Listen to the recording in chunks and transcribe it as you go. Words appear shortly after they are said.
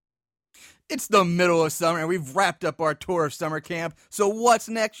It's the middle of summer, and we've wrapped up our tour of summer camp. So what's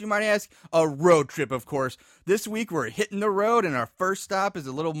next, you might ask? A road trip, of course. This week, we're hitting the road, and our first stop is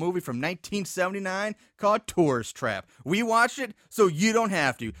a little movie from 1979 called Tourist Trap. We watched it, so you don't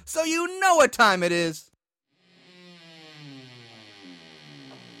have to. So you know what time it is.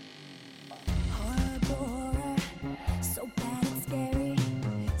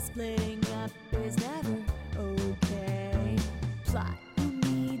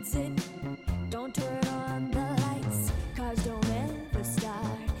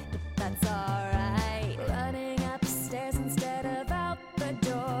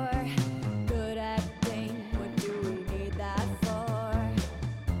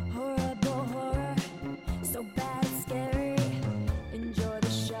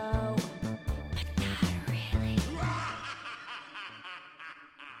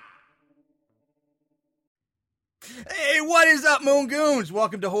 Hey, what is up, Moon Goons?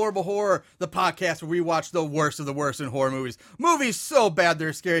 Welcome to Horrible Horror, the podcast where we watch the worst of the worst in horror movies. Movies so bad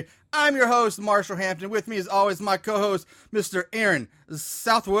they're scary. I'm your host, Marshall Hampton. With me, as always, my co-host, Mr. Aaron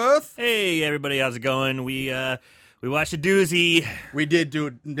Southworth. Hey, everybody, how's it going? We watched a doozy. We did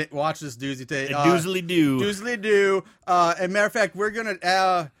watch this doozy today. Doozly do. Doozly do. And matter of fact, we're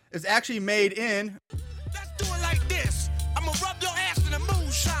gonna. It's actually made in. Let's do it like this. I'm gonna rub your ass in the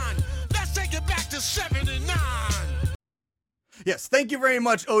moonshine. Let's take it back to 79. Yes, thank you very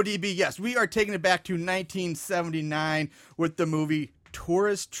much, ODB. Yes, we are taking it back to 1979 with the movie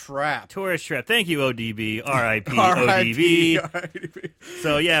Tourist Trap. Tourist Trap. Thank you, ODB. R.I.P. R.I.P. ODB.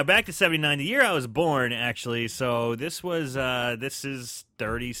 So, yeah, back to 79, the year I was born, actually. So this is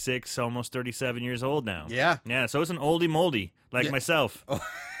 36, almost 37 years old now. Yeah. Yeah, so it's an oldie moldy, like myself.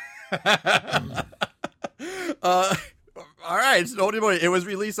 Oh. All right, it's an oldie moldy. It was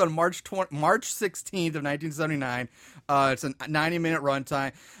released on March 16th of 1979. It's a 90-minute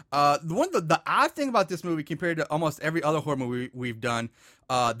runtime. The odd thing about this movie compared to almost every other horror movie we've done,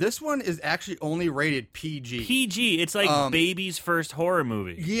 this one is actually only rated PG. PG. It's like baby's first horror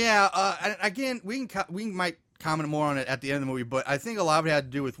movie. Yeah. And again, we might comment more on it at the end of the movie, but I think a lot of it had to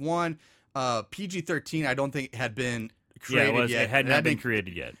do with one, PG-13. I don't think had been created yet. It had not been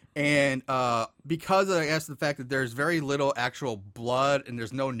created yet. And because of, I guess, the fact that there's very little actual blood and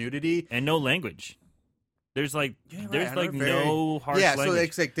there's no nudity and no language. There's no harsh language. Yeah, so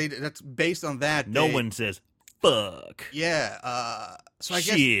it's like that's based on that. No one says fuck. Yeah. So I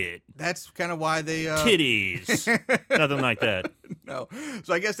guess that's kind of why they titties. Nothing like that. No.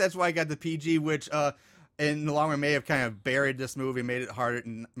 So I guess that's why I got the PG, which in the long run may have kind of buried this movie, made it harder,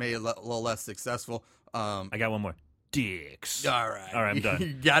 and made it a little less successful. I got one more. Dicks. All right, I'm done.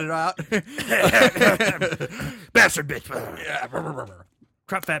 You got it out. Bastard bitch.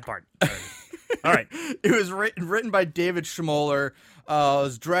 Crop fat part. All right. It was written by David Schmoller. It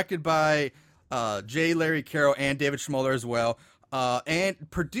was directed by J. Larry Carroll and David Schmoller as well. And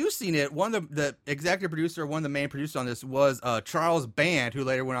producing it, one of the executive producer, one of the main producers on this was Charles Band, who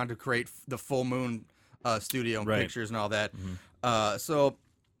later went on to create the Full Moon Studio and Pictures and all that. Mm-hmm. So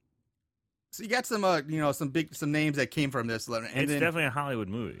you got some names that came from this. And it's definitely a Hollywood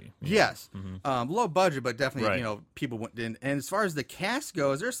movie. Yes. Mm-hmm. Low budget, but definitely, people went in. And as far as the cast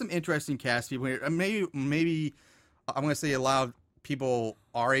goes, there's some interesting cast people here. Maybe I'm going to say a lot of people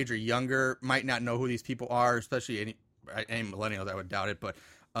our age or younger might not know who these people are, especially any millennials. I would doubt it, but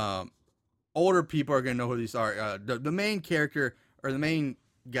older people are going to know who these are. The main character, or the main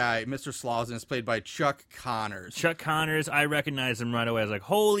guy, Mr. Slauson, is played by Chuck Connors. Chuck Connors, I recognize him right away. I was like,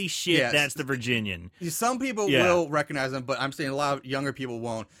 holy shit, that's the Virginian. Some people will recognize him, but I'm saying a lot of younger people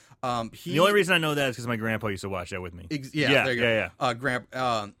won't. The only reason I know that is because my grandpa used to watch that with me. There you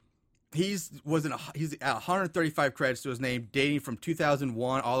go. He's at 135 credits to his name, dating from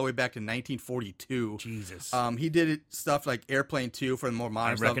 2001 all the way back to 1942. Jesus. He did stuff like Airplane 2 for the more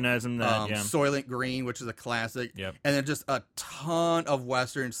modern stuff. I recognize him that, Soylent Green, which is a classic. Yep. And then just a ton of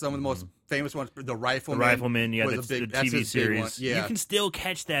Westerns. Some of the most famous ones, The Rifleman. The Rifleman, the TV series. Yeah. You can still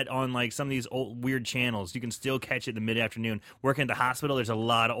catch that on like some of these old weird channels. You can still catch it in the mid-afternoon. Working at the hospital, there's a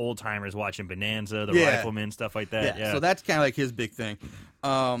lot of old-timers watching Bonanza, The Rifleman, stuff like that. Yeah. So that's kind of like his big thing.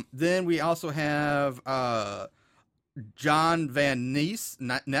 Then we also have John Van Ness.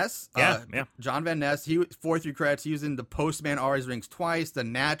 John Van Ness. He 43 credits. He was in The Postman Always Rings Twice, The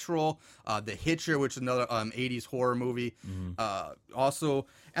Natural, The Hitcher, which is another 80s horror movie. Mm-hmm. Also,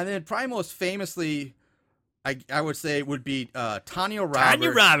 and then probably most famously, I would say would be Tanya Roberts.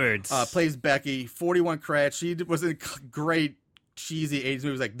 Tanya Roberts plays Becky. 41 credits. She was in great cheesy 80s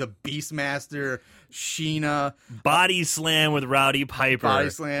movies like The Beastmaster, Sheena, Body Slam with Rowdy Piper. Body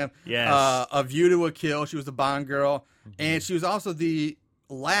Slam. Yes. A View to a Kill. She was the Bond girl. Mm-hmm. And she was also the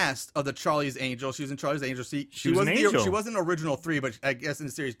last of the Charlie's Angels. She was in Charlie's Angels. She was an angel. She wasn't the original 3, but I guess in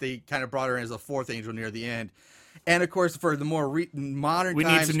the series they kind of brought her in as a 4th angel near the end. And, of course, for the more modern we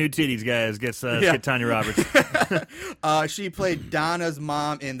times... We need some new titties, guys. Get Tanya Roberts. She played Donna's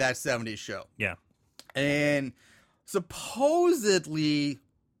mom in That 70s Show. Yeah. And supposedly,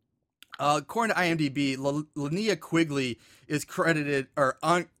 according to IMDb, Linnea Quigley is credited or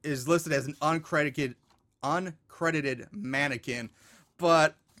is listed as an uncredited mannequin.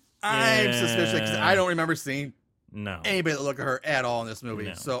 But I'm suspicious because I don't remember seeing anybody that looked at her at all in this movie.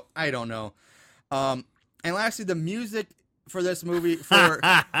 No. So I don't know. And lastly, the music for this movie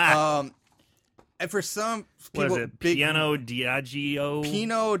and for some people, what is it? Piano Diageo.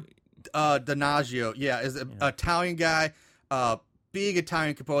 Pino Donaggio, is an Italian guy, big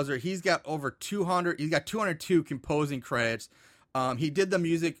Italian composer. He's got over 200. He's got 202 composing credits. He did the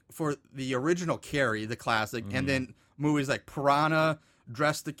music for the original Carrie, the classic, and then movies like Piranha,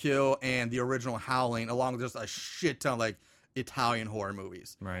 Dressed to Kill, and the original Howling, along with just a shit ton of like Italian horror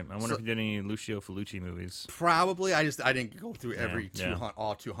movies. Right. I wonder if he did any Lucio Fulci movies. Probably. I didn't go through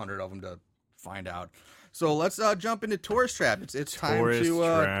all 200 of them to find out. So let's jump into Tourist Trap. It's time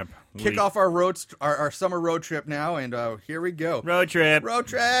to kick off our summer road trip now, and here we go. Road trip.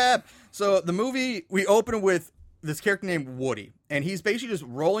 So the movie, we open with this character named Woody, and he's basically just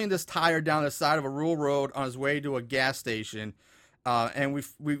rolling this tire down the side of a rural road on his way to a gas station. And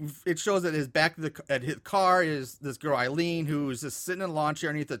it shows that his back at his car is this girl Eileen, who's just sitting in a lawn chair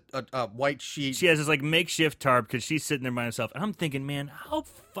underneath a white sheet. She has this like makeshift tarp because she's sitting there by herself. And I'm thinking, man, how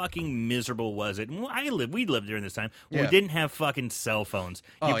fucking miserable was it? And we lived during this time when we didn't have fucking cell phones.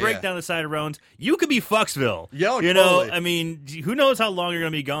 You break down the side of roads, you could be Fucksville. You know, I mean, who knows how long you're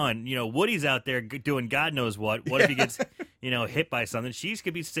gonna be gone? You know, Woody's out there doing God knows what. What if he gets hit by something? She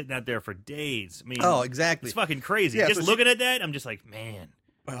could be sitting out there for days. I mean, exactly. It's fucking crazy. Just looking at that, I'm just like, man,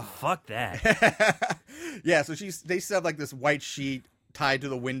 fuck that. So they set up like this white sheet tied to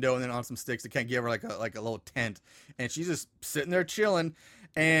the window and then on some sticks to kind of give her like a little tent, and she's just sitting there chilling.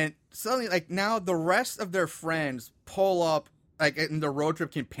 And suddenly, like, now the rest of their friends pull up, like, in the road trip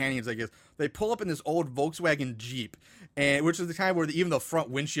companions, I guess. They pull up in this old Volkswagen Jeep, and which is the kind where even the front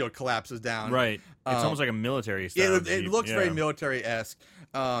windshield collapses down. Right. It's almost like a military style. It looks very military-esque.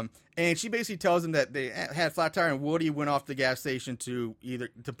 And she basically tells them that they had a flat tire, and Woody went off to the gas station to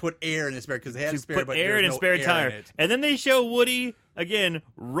put air in the spare, because they had a spare, but air in a spare tire. In it. And then they show Woody again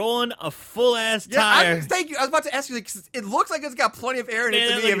rolling a full-ass tire. Thank you. I was about to ask you, because it looks like it's got plenty of air in it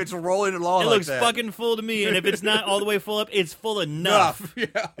to me if it's rolling along. It looks fucking full to me, and if it's not all the way full up, it's full enough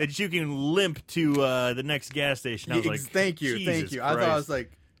that you can limp to the next gas station. I was like, thank you. Christ. I thought I was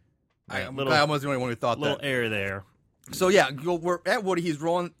like, I'm glad I wasn't the only one who thought that. Little air there. So we're at Woody. He's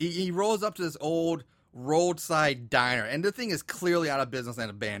rolling. He rolls up to this old roadside diner, and the thing is clearly out of business and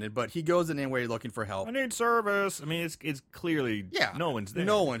abandoned. But he goes in anyway, looking for help. I need service. I mean, it's clearly no one's there.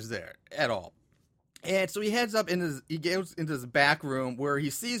 No one's there at all. And so he heads up he goes into his back room where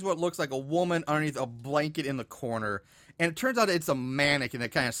he sees what looks like a woman underneath a blanket in the corner. And it turns out it's a mannequin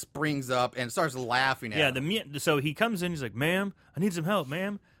that kind of springs up and starts laughing at him. So he comes in. He's like, "Ma'am, I need some help,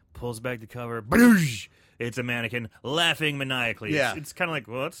 ma'am." Pulls back the cover. Boosh! It's a mannequin laughing maniacally. Yeah. It's kind of like,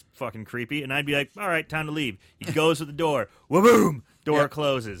 well, that's fucking creepy. And I'd be like, all right, time to leave. He goes to the door. Boom! Door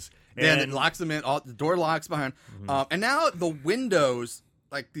closes. And it locks him in. The door locks behind. And now the windows,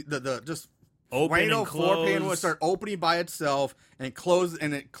 like the just open and floor pan will start opening by itself and close,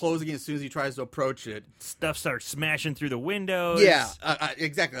 and it closes again as soon as he tries to approach it. Stuff starts smashing through the windows. Yeah,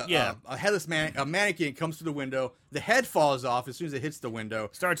 exactly. A headless mannequin comes through the window. The head falls off as soon as it hits the window.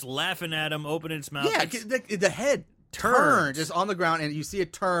 Starts laughing at him, opening its mouth. Yeah, the head turns just on the ground, and you see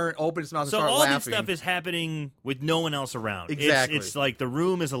it turn, open its mouth, and start laughing. So all this stuff is happening with no one else around. Exactly. It's like the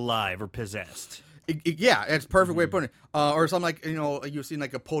room is alive or possessed. It's a perfect way of putting it. Or something like, you've seen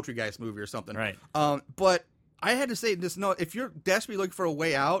like a Poltergeist movie or something. Right. But I had to say this note, if you're desperately looking for a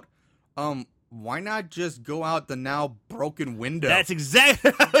way out, why not just go out the now broken window? That's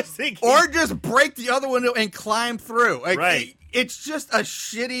exactly what I was thinking. Or just break the other window and climb through. Like, right. It's just a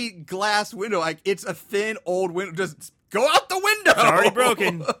shitty glass window. Like, it's a thin old window. Just go out the window. It's already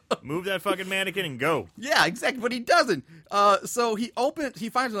broken. Move that fucking mannequin and go. Yeah, exactly. But he doesn't. So he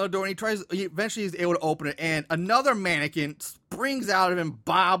finds another door, and he eventually is able to open it, and another mannequin springs out of him,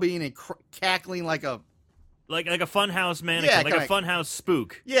 bobbing and cackling like a funhouse mannequin, like a funhouse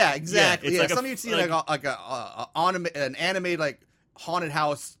spook. Yeah, exactly. It's like something you'd see like an animated like haunted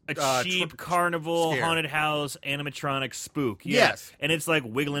house, a cheap carnival scare. haunted house animatronic spook. Yeah. Yes, and it's like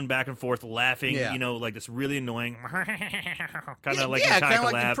wiggling back and forth, laughing. Yeah. You know, like this really annoying kind of like yeah, a kind of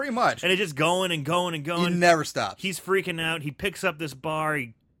like laugh. pretty much. And it's just going and going and going. He never stops. He's freaking out. He picks up this bar.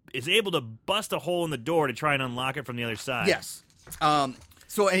 He is able to bust a hole in the door to try and unlock it from the other side. Yes.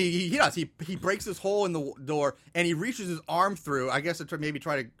 So and he does. He breaks this hole in the door and he reaches his arm through. I guess to maybe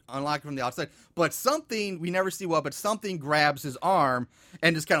try to unlock it from the outside. But something we never see what, but something grabs his arm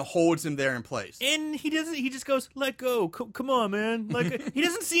and just kind of holds him there in place. And he doesn't. He just goes, "Let go. Come on, man." Like he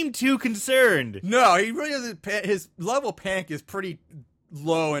doesn't seem too concerned. No, he really doesn't. His level of panic is pretty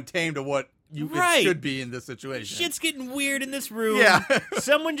low and tame to what it should be in this situation. Shit's getting weird in this room. Yeah.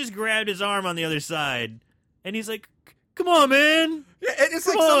 Someone just grabbed his arm on the other side, and he's like, "Come on, man." Yeah, it's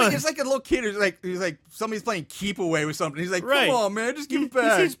like somebody, it's like a little kid who's like somebody's playing keep away with something. He's like, "Come on, man, just give it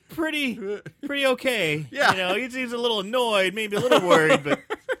back." He seems pretty okay. Yeah, you know, he seems a little annoyed, maybe a little worried, but.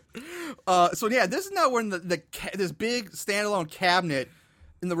 So yeah, this is now when this big standalone cabinet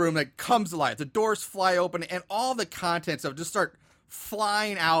in the room that comes to life. The doors fly open and all the contents of it just start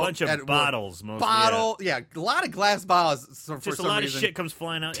flying out. A bunch of bottles, mostly. Yeah, a lot of glass bottles. Just a lot of shit comes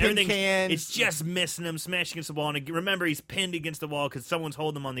flying out. Tin cans. It's just missing him, smashing against the wall. And remember, he's pinned against the wall because someone's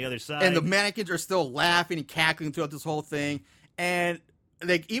holding him on the other side. And the mannequins are still laughing and cackling throughout this whole thing. And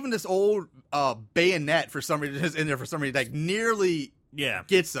like even this old bayonet for some reason is in there for some reason, like nearly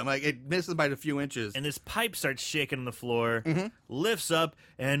gets him. Like it misses by a few inches. And this pipe starts shaking on the floor, mm-hmm. lifts up,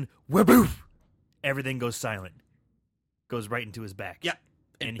 and whaboof! Everything goes silent. Goes right into his back. Yeah.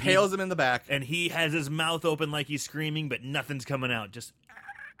 And impales him in the back. And he has his mouth open like he's screaming, but nothing's coming out. Just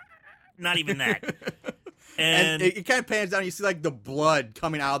not even that. And it kind of pans down. And you see like the blood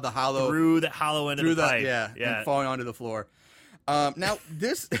coming out of the hollow. Through the hollow end of the pipe. Yeah. And falling onto the floor. Now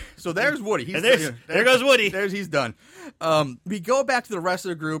so there's Woody. There goes Woody. He's done. We go back to the rest of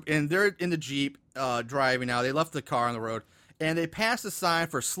the group, and they're in the Jeep driving now. They left the car on the road, and they pass the sign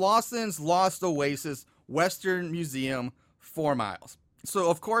for Slosson's Lost Oasis Western Museum, 4 miles. So,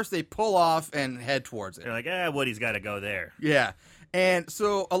 of course, they pull off and head towards it. They're like, Woody's got to go there. Yeah. And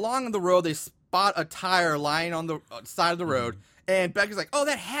so, along the road, they spot a tire lying on the side of the road, and Becca's like, oh,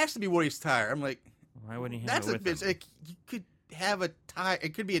 that has to be Woody's tire. I'm like, why wouldn't he have it with him? You could have a tire.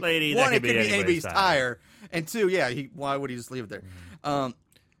 It could be Lady, one. It could be anybody's tire. And 2, why would he just leave it there?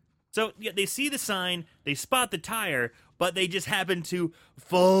 So they see the sign, they spot the tire, but they just happen to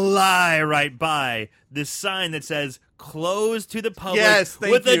fly right by this sign that says "Closed to the public"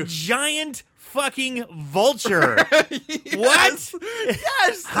 with a giant fucking vulture. Yes. What?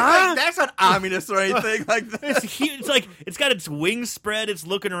 Yes. Huh? Like, that's not ominous or anything like that. It's huge. It's like it's got its wings spread. It's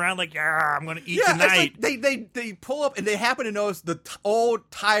looking around like, yeah, I'm gonna eat tonight. It's like they pull up and they happen to notice the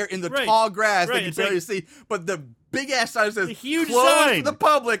old tire in the tall grass that you barely see, but the big ass sign says huge "Closed sign to the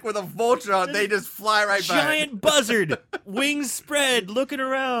public" with a vulture on. They just fly right by. Giant buzzard, wings spread, looking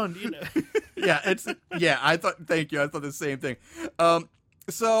around. You know? I thought. Thank you. I thought the same thing.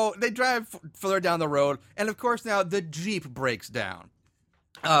 So they drive further down the road, and of course now the Jeep breaks down.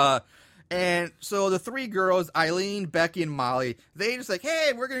 And so the 3 girls, Eileen, Becky, and Molly, they just like,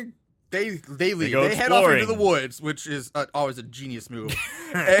 hey, we're gonna. They leave. They head off into the woods, which is always a genius move.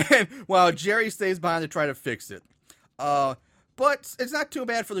 And while Jerry stays behind to try to fix it. But it's not too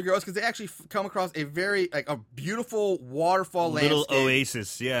bad for the girls because they actually come across a very a beautiful waterfall little landscape.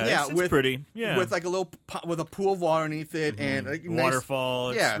 oasis, it's pretty, with like a little with a pool of water underneath it and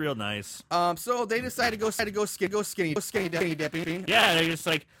waterfall. Nice, it's real nice. So they decide to go skinny dipping. Yeah, they're just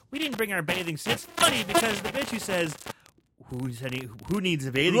like, we didn't bring our bathing suits. It's funny because the bitch who says, who needs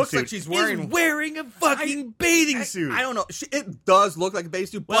a bathing looks suit? Like she's wearing a fucking bathing suit. I don't know. It does look like a bathing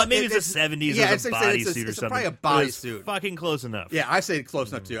suit. Well, but maybe it's the 70s or a bodysuit or something. It's probably a bodysuit. Fucking close enough. Yeah, I say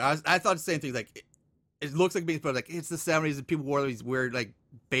close enough too. I thought the same thing. Like it looks like a bathing suit, but like it's the 70s and people wore these weird like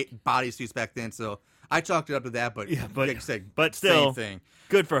bodysuits back then. So I chalked it up to that. But but still, same thing.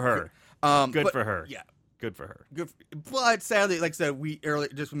 Good for her. Good for her. Yeah. Good for her. But sadly, like I said, we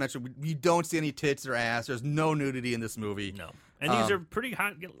mentioned we don't see any tits or ass. There's no nudity in this movie. No, and these are pretty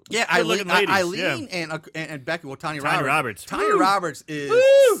hot. Yeah, Eileen and Becky. Well, Tanya Roberts. Tanya Roberts is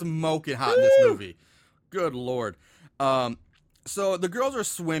smoking hot in this movie. Good Lord. So the girls are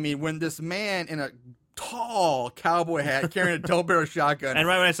swimming when this man in a tall cowboy hat carrying a double barrel shotgun. And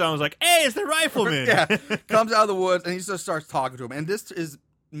right when I saw him, I was like, "Hey, it's the rifleman!" Comes out of the woods and he just starts talking to him. And this is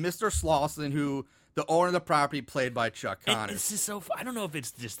Mr. Slauson, who. The owner of the property, played by Chuck Connors. This is so. I don't know if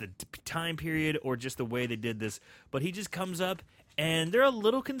it's just the time period or just the way they did this, but he just comes up and they're a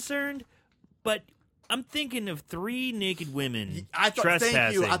little concerned. But I'm thinking of 3 naked women trespassing.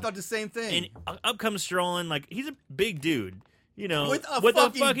 Thank you. I thought the same thing. And up comes strolling, like he's a big dude. you know, with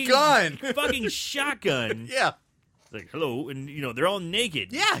a fucking gun, fucking shotgun. Yeah. Like, hello, and they're all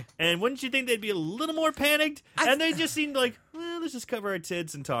naked. Yeah. And wouldn't you think they'd be a little more panicked? And they just seemed like, well, let's just cover our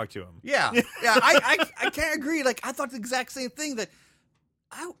tits and talk to them. Yeah. Yeah. I can't agree. Like, I thought the exact same thing. That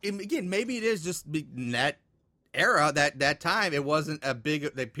again, maybe it is just in that era, that time, it wasn't a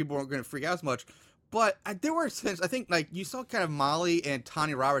big that people weren't going to freak out as much. But there were sense. I think like you saw kind of Molly and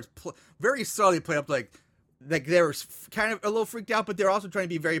Tanya Roberts very subtly play up like they were kind of a little freaked out, but they're also trying to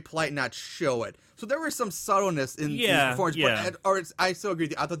be very polite and not show it. So there was some subtleness in the performance. Yeah. I still agree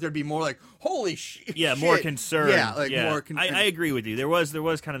with you. I thought there'd be more like, holy shit. Yeah, more concern. Yeah, like more concern. I agree with you. There was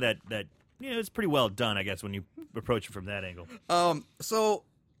kind of that it's pretty well done, I guess, when you approach it from that angle. So,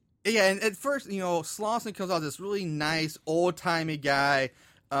 yeah, and at first, Slauson comes out this really nice, old-timey guy.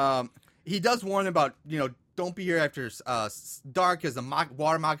 He does warn them about, don't be here after dark because the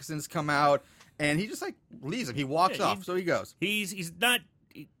water moccasins come out. And he just, like, leaves him. He walks off, so he goes. He's not,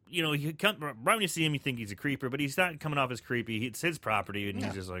 right when you see him, you think he's a creeper, but he's not coming off as creepy. It's his property, and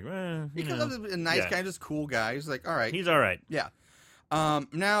he's just like, He comes off as a nice guy, just cool guy. He's like, all right. He's all right. Yeah.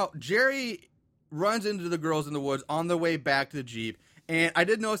 Now, Jerry runs into the girls in the woods on their way back to the Jeep. And I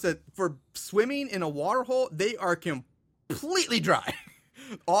did notice that for swimming in a water hole, they are completely dry.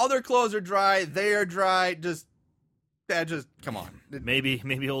 All their clothes are dry. They are dry. Just come on.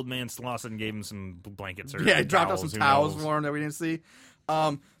 Maybe old man Slauson gave him some blankets or dropped off some towels for him that we didn't see.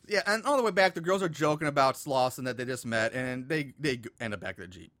 Yeah, and on the way back, the girls are joking about Slauson that they just met, and they end up back at the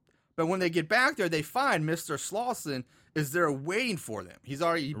Jeep. But when they get back there, they find Mr. Slauson is there waiting for them. He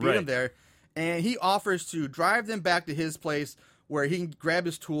beat him there, and he offers to drive them back to his place where he can grab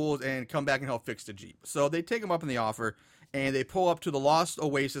his tools and come back and help fix the Jeep. So they take him up on the offer, and they pull up to the Lost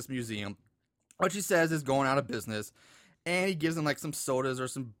Oasis Museum, which he says is going out of business. And he gives them like some sodas or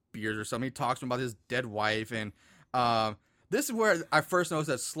some beers or something. He talks to him about his dead wife. And this is where I first noticed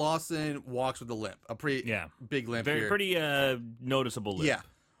that Slauson walks with a limp. A pretty big limp here. Pretty noticeable limp.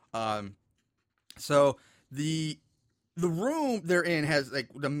 Yeah. So the room they're in has like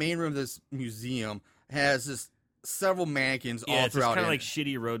the main room of this museum has just several mannequins all it's throughout. It's kind of like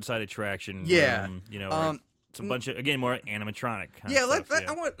shitty roadside attraction. Yeah. Room, it's a bunch of, again, more animatronic kind of stuff.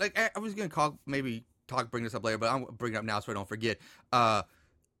 I was going to bring this up later, but I'm bringing it up now so I don't forget.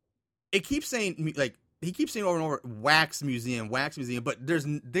 It keeps saying he keeps saying over and over wax museum, but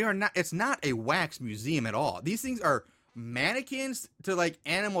it's not a wax museum at all. These things are mannequins to like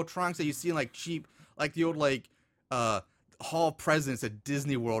animatronics that you see in like cheap, like the old like Hall of Presidents at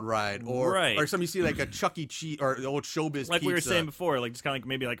Disney World ride, or some you see like a Chuck E. Cheese or the old Showbiz like pizza. We were saying before, like just kind of like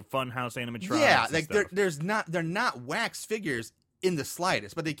maybe like a Funhouse animatronics. Yeah, like they're not wax figures in the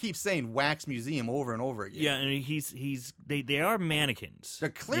slightest, but they keep saying wax museum over and over again. Yeah, and they are mannequins. They're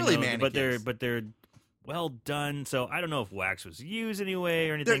clearly mannequins, but they're well done. So I don't know if wax was used anyway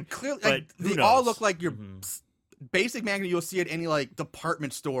or anything. They're clearly they all look like your basic mannequin you'll see at any like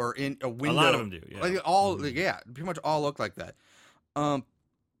department store in a window. A lot of them do. Yeah, pretty much all look like that.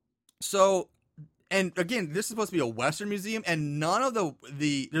 So, and again, this is supposed to be a Western museum, and none of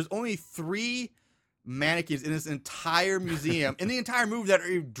the there's only 3 mannequins in this entire museum, in the entire movie, that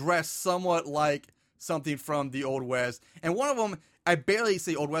are dressed somewhat like something from the Old West. And one of them, I barely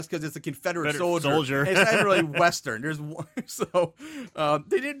say Old West because it's a Confederate soldier. It's not really Western. There's one, so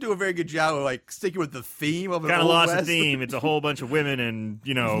they didn't do a very good job of like sticking with the theme of an kind Old of lost West. the theme. It's a whole bunch of women and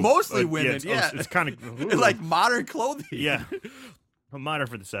mostly women. It's kind of like modern clothing. Yeah, modern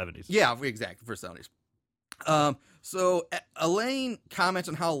for the 70s. Yeah, exactly for 70s. So Elaine comments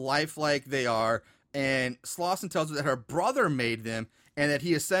on how lifelike they are. And Slauson tells her that her brother made them and that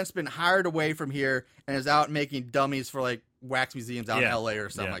he has since been hired away from here and is out making dummies for like wax museums out in LA or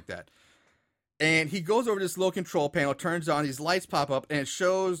something like that. And he goes over to this little control panel, turns on, these lights pop up, and he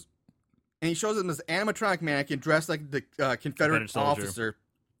shows him this animatronic mannequin dressed like the Confederate officer.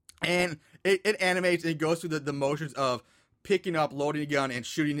 And it animates and it goes through the motions of picking up, loading a gun, and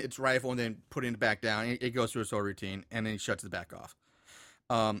shooting its rifle and then putting it back down. And it goes through its whole routine, and then he shuts it back off.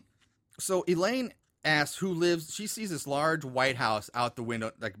 So Elaine asks who lives. She sees this large white house out the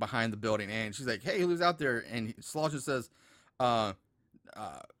window, like behind the building, and she's like, "Hey, who lives out there?" And Slauson says,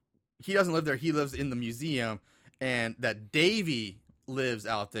 "He doesn't live there. He lives in the museum, and that Davy lives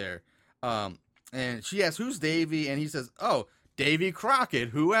out there." And she asks, "Who's Davy?" And he says, "Oh, Davy Crockett.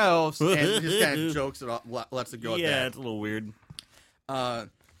 Who else?" And he just kind of jokes it off, lets it go. Yeah, at that. it's a little weird.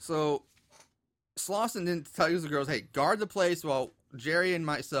 So Slauson then tells the girls, "Hey, guard the place while Jerry and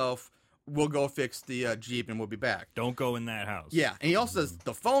myself will go fix the Jeep and we'll be back. Don't go in that house." Yeah, and he also says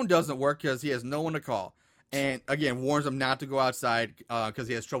the phone doesn't work because he has no one to call. And again, warns them not to go outside because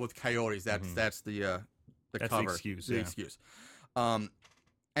he has trouble with coyotes. That's the cover. The excuse. The Yeah. excuse.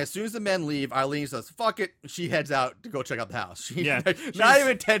 As soon as the men leave, Eileen says, "Fuck it." She heads out to go check out the house. Yeah. Not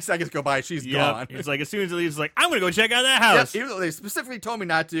even 10 seconds go by, she's gone. It's like as soon as it leaves, it's like, I'm going to go check out that house. Even though they specifically told me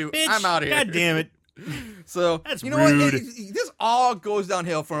not to, Bitch, I'm out of here. God damn it. So, That's you know rude. what? This all goes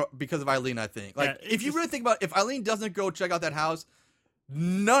downhill because of Eileen, I think. Like, Yeah, if you really think about it, if Eileen doesn't go check out that house,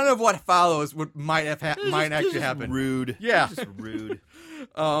 none of what follows might actually happen. Rude. Yeah. It's just rude.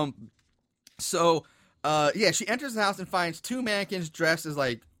 So, she enters the house and finds two mannequins dressed as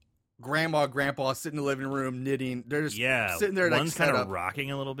like grandma, grandpa sitting in the living room knitting. They're just sitting there. One's like, kind of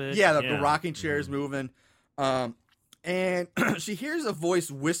rocking a little bit. Yeah, the rocking chair is moving. And she hears a voice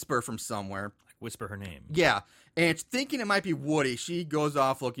whisper from somewhere. Whisper her name. Yeah, and thinking it might be Woody, she goes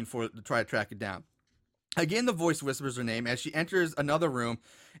off looking to try to track it down. Again, the voice whispers her name as she enters another room,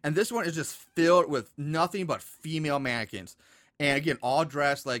 and this one is just filled with nothing but female mannequins. And again, all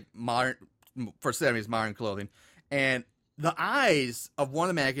dressed like modern, for 70s modern clothing. And the eyes of one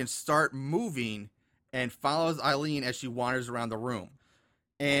of the mannequins start moving and follows Eileen as she wanders around the room.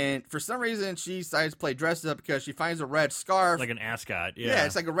 And for some reason, she decides to play dress up because she finds a red scarf. Like an ascot, Yeah,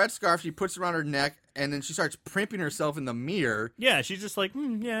 it's like a red scarf she puts around her neck, and then she starts primping herself in the mirror. Yeah, she's just like,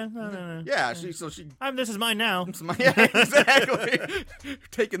 no. Yeah, she this is mine now. yeah, exactly.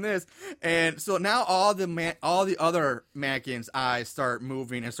 Taking this, and so now all the other mannequins' eyes start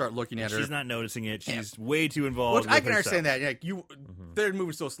moving and start looking at her. She's not noticing it. She's way too involved. Which I can understand that. Like they're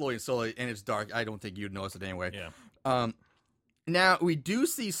moving so slowly, and it's dark. I don't think you'd notice it anyway. Yeah. Now, we do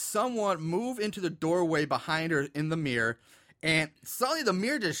see someone move into the doorway behind her in the mirror, and suddenly the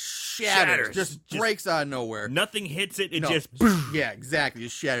mirror just shatters. Just breaks out of nowhere. Nothing hits it, just... Yeah, exactly,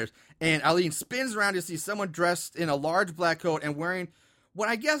 just shatters. And Eileen spins around to see someone dressed in a large black coat and wearing what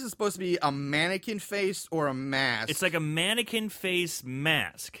I guess is supposed to be a mannequin face or a mask. It's like a mannequin face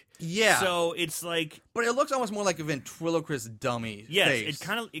mask. Yeah. So it's like... But it looks almost more like a ventriloquist dummy face.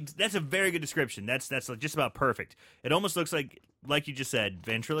 It that's a very good description. That's like just about perfect. It almost looks like you just said,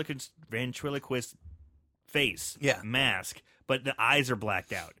 ventriloquist face mask, but the eyes are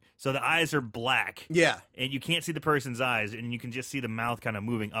blacked out. So the eyes are black. Yeah. And you can't see the person's eyes, and you can just see the mouth kind of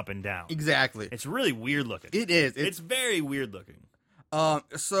moving up and down. Exactly. It's really weird looking. It is. It's very weird looking.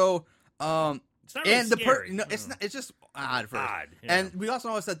 It's not really and scary. it's not. It's just odd. Yeah. And we also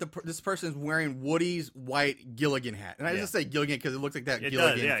noticed that this person is wearing Woody's white Gilligan hat, and I just say Gilligan because it looks like that It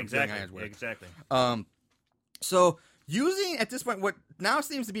Gilligan. does. Yeah, from exactly. Gilligan's wear. Exactly. So using at this point what now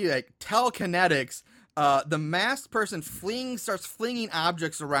seems to be like telekinetics, the masked person starts flinging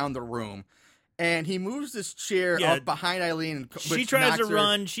objects around the room. And he moves this chair up behind Eileen. And she tries to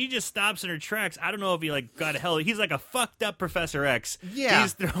run. She just stops in her tracks. I don't know if he got hell. He's like a fucked up Professor X. Yeah,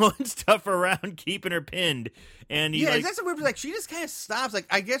 he's throwing stuff around, keeping her pinned. And that's a weird. Like she just kind of stops. Like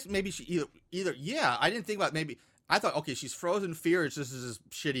I guess maybe she either. Yeah, I didn't think about maybe. I thought okay, she's frozen fear. It's just this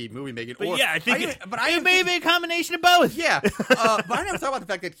shitty movie making. But I think it may be a combination of both. Yeah, but I never thought about the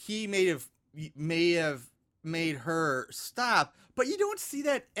fact that he may have made her stop. But you don't see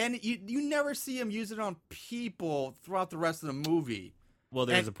that, and you never see him use it on people throughout the rest of the movie. Well,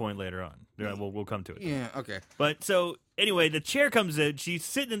 there's a point later on. We'll come to it. Yeah, okay. But so, anyway, the chair comes in. She's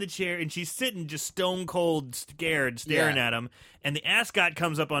sitting in the chair, and she's sitting just stone cold scared, staring at him. And the ascot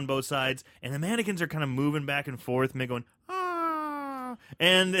comes up on both sides, and the mannequins are kind of moving back and forth, and going, ah.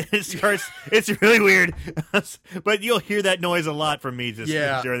 And it starts, it's really weird. But you'll hear that noise a lot from me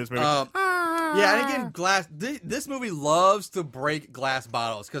during this movie. Yeah, and again, glass. This movie loves to break glass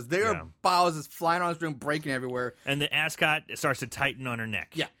bottles because there are bottles just flying on the room, breaking everywhere. And the ascot starts to tighten on her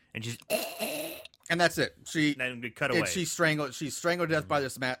neck. Yeah, and she's, and that's it. Then we cut away. She's strangled to death by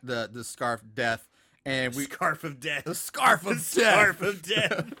the scarf death, and scarf of death. The scarf of scarf of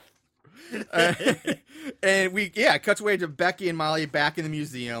death. And it cuts away to Becky and Molly back in the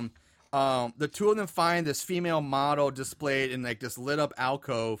museum. The two of them find this female model displayed in like this lit up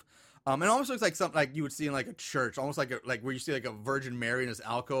alcove. It almost looks like something like you would see in like a church, almost like where you see like a Virgin Mary in this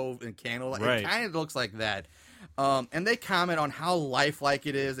alcove and candlelight. Right. It kind of looks like that. And they comment on how lifelike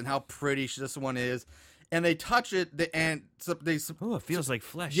it is and how pretty this one is. And they touch it, it feels like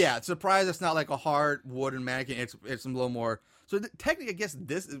flesh. Yeah, surprised it's not like a hard wooden mannequin. It's a little more. So technically, I guess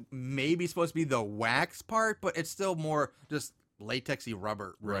this is maybe supposed to be the wax part, but it's still more just latexy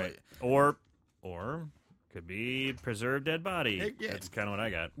rubber, really. Right. Or could be preserved dead body. Yeah. That's kind of what I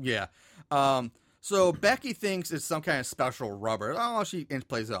got. Yeah. So Becky thinks it's some kind of special rubber. She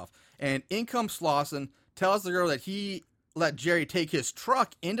plays it off. And in comes Slauson, tells the girl that he let Jerry take his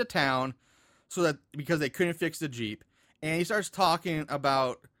truck into town because they couldn't fix the Jeep. And he starts talking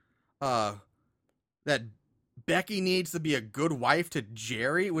about that Becky needs to be a good wife to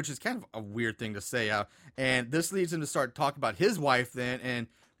Jerry, which is kind of a weird thing to say. And this leads him to start talking about his wife then, and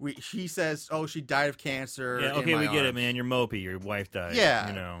she says, "Oh, she died of cancer." Yeah, okay, we get it, man. You're mopey. Your wife died. Yeah,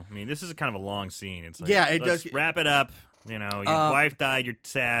 you know. I mean, this is kind of a long scene. It's like, yeah, it let's does. Wrap it up. You know, your wife died. You're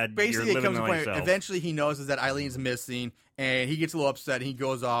sad. Basically, you're it comes to living a by point. yourself. Eventually, he knows that Eileen's missing, and he gets a little upset. And he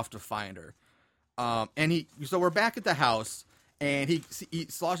goes off to find her. So we're back at the house, and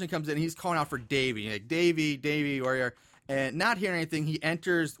Slauson comes in. And he's calling out for Davy. Like, Davy, where you are? And not hearing anything, he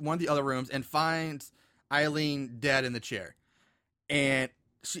enters one of the other rooms and finds Eileen dead in the chair. And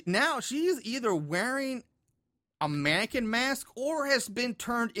she's either wearing a mannequin mask or has been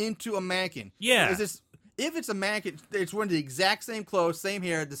turned into a mannequin. Yeah. If it's a mannequin, it's wearing the exact same clothes, same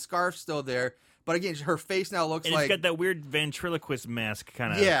hair, the scarf's still there. But again, her face now looks like... it's got that weird ventriloquist mask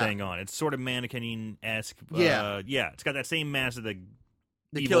kind of thing on. It's sort of mannequin-esque. Yeah. It's got that same mask that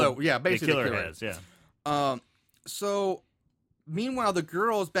the killer, basically the killer has, yeah. So, meanwhile, the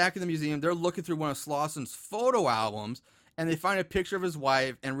girls back in the museum, they're looking through one of Slauson's photo albums, and they find a picture of his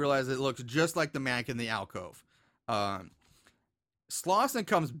wife and realize it looks just like the mannequin in the alcove. Slauson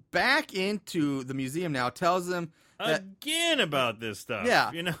comes back into the museum now, tells them again about this stuff.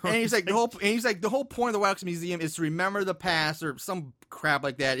 Yeah, you know, and he's like the whole point of the Wax Museum is to remember the past or some crap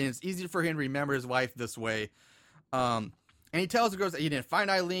like that, and it's easier for him to remember his wife this way. And he tells the girls that he didn't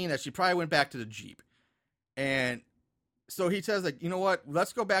find Eileen, that she probably went back to the Jeep. And so he says, like, you know what?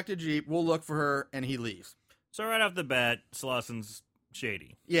 Let's go back to Jeep. We'll look for her, and he leaves. So right off the bat, Slauson's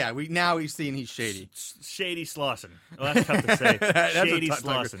shady. Yeah, we've seen he's shady. Shady Slauson. Well, that's tough to say. Shady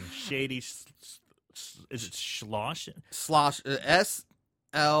Slauson. Shady. Is it Slauson? S-L-A-U-S-E-N.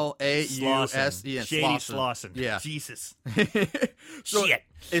 Shady Slauson. Yeah. Jesus. So shit.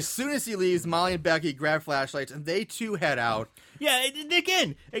 As soon as he leaves, Molly and Becky grab flashlights, and they too head out. Yeah,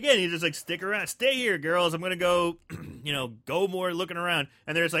 again, he's just like, stick around. Stay here, girls. I'm going to go, go more looking around.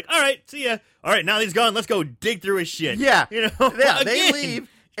 And they're just like, all right, see ya. All right, now that he's gone, let's go dig through his shit. Yeah. Yeah, they leave.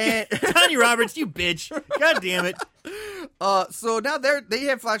 And Tanya Roberts, you bitch. God damn it. So now they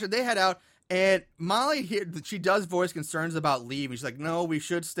have flashlights. They head out. And Molly here, she does voice concerns about leaving. She's like, "No, we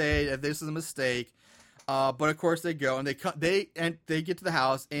should stay. This is a mistake." But of course they go, and they get to the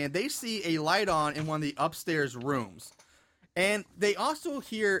house, and they see a light on in one of the upstairs rooms, and they also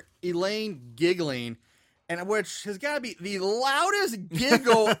hear Elaine giggling, and which has got to be the loudest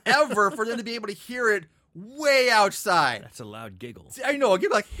giggle ever for them to be able to hear it way outside. That's a loud giggle. See, I know, a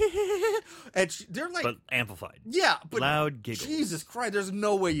giggle like, and they're like, but amplified. Yeah, but loud giggle. Jesus Christ, there's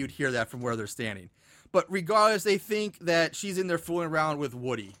no way you'd hear that from where they're standing. But regardless, they think that she's in there fooling around with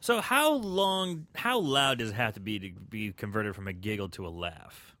Woody. So how loud does it have to be converted from a giggle to a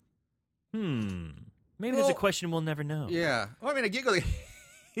laugh? Maybe there's a question we'll never know. Yeah. Well, I mean, a giggle.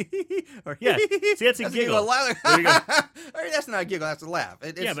 Yeah. See, that's a giggle. There you go. That's not a giggle. That's a laugh.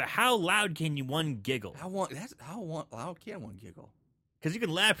 Yeah, but how loud can one giggle? How loud can one giggle? Because you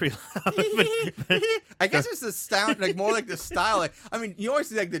can laugh pretty loud. I guess it's the sound, like more like the style. Like, I mean, you always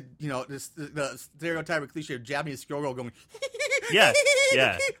see like the stereotype or cliche of Japanese girl going. Yeah.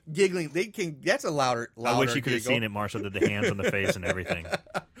 Giggling. That's a louder. I wish you could have seen it. Marshall did the hands on the face and everything.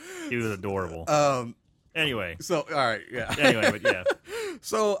 He was adorable. Anyway. So, all right, yeah. Anyway, but yeah.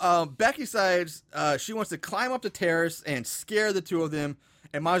 So, Becky decides she wants to climb up the terrace and scare the two of them.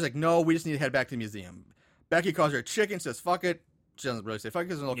 And Molly's like, no, we just need to head back to the museum. Becky calls her a chicken, says, fuck it. She doesn't really say fuck it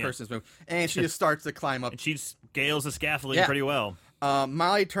because there's no curse in this movie. And she just starts to climb up. And she scales the scaffolding pretty well.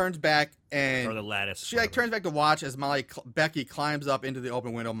 Molly turns back and... Or the lattice. She turns back to watch as Becky climbs up into the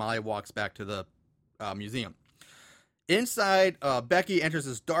open window. Molly walks back to the museum. Inside, Becky enters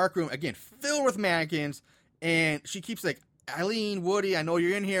this dark room, again, filled with mannequins, and she keeps like, Eileen, Woody, I know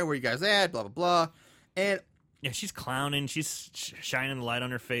you're in here, where you guys at, blah, blah, blah. And yeah, she's clowning, she's shining the light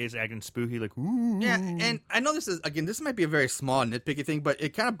on her face, acting spooky, like, ooh. Yeah, and I know this might be a very small, nitpicky thing, but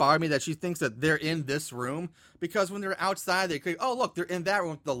it kind of bothered me that she thinks that they're in this room, because when they're outside, they could, oh, look, they're in that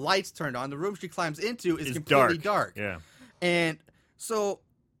room, the lights turned on, the room she climbs into is completely dark. Yeah. And so...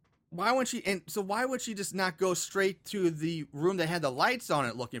 Why would she just not go straight to the room that had the lights on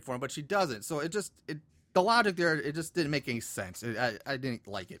it looking for him, but she doesn't. So the logic there, it just didn't make any sense. I didn't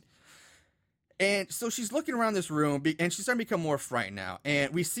like it. And so she's looking around this room, and she's starting to become more frightened now.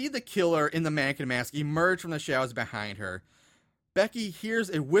 And we see the killer in the mannequin mask emerge from the shadows behind her. Becky hears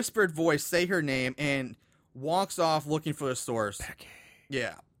a whispered voice say her name and walks off looking for the source. Becky.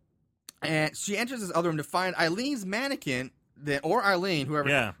 Yeah. And she enters this other room to find Eileen's mannequin, or Eileen,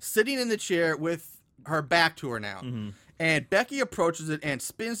 whoever, sitting in the chair with her back to her now. Mm-hmm. And Becky approaches it and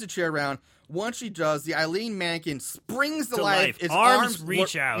spins the chair around. Once she does, the Eileen mannequin springs to life. Its arms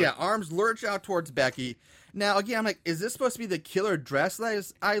reach out. Yeah, arms lurch out towards Becky. Now, again, I'm like, is this supposed to be the killer dressed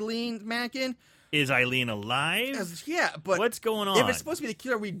as Eileen mannequin? Is Eileen alive? Yeah, but what's going on? If it's supposed to be the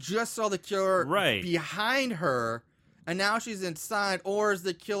killer, we just saw the killer right behind her, and now she's inside, or is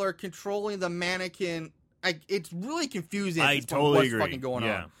the killer controlling the mannequin? It's really confusing. I totally agree. What's fucking going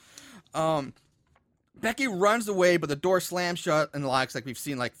on? Becky runs away, but the door slams shut and locks like we've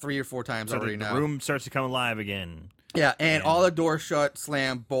seen like 3 or 4 times already now. The room starts to come alive again. Yeah, and all the doors shut,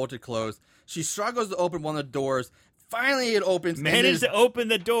 slammed, bolted, closed. She struggles to open one of the doors. Finally, it opens. Managed to open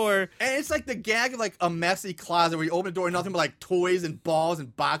the door. And it's like the gag of like a messy closet where you open the door and nothing but like toys and balls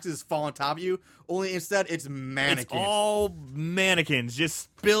and boxes fall on top of you. Only instead, it's mannequins. It's all mannequins just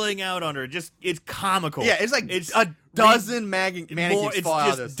spilling out on her. It's comical. Yeah, it's like a dozen mannequins fall out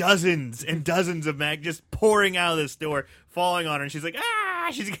of this. It's just dozens and dozens of just pouring out of this door, falling on her. And she's like,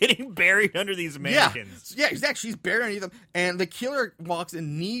 she's getting buried under these mannequins. Yeah, exactly. She's buried underneath them. And the killer walks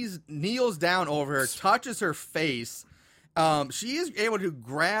and kneels down over her, touches her face. She is able to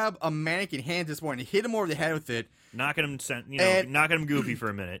grab a mannequin hand at this point and hit him over the head with it. Knocking him goofy for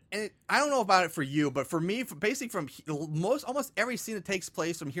a minute. And I don't know about it for you, but for me, basically from almost every scene that takes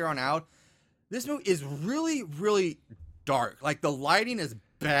place from here on out, this movie is really, really dark. Like the lighting is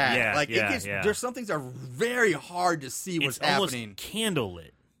bad. There's some things that are very hard to see what's happening. It's almost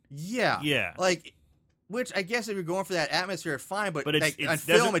candlelit. Yeah. Which I guess if you're going for that atmosphere, fine. But it's on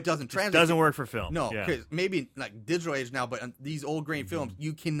film, it doesn't translate. It doesn't work for film. No, because maybe like digital age now, but on these old grain films,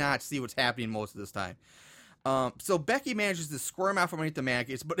 you cannot see what's happening most of this time. So Becky manages to squirm out from underneath the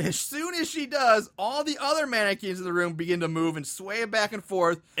mannequins, but as soon as she does, all the other mannequins in the room begin to move and sway back and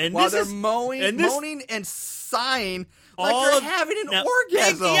forth while they're moaning and sighing like they're having an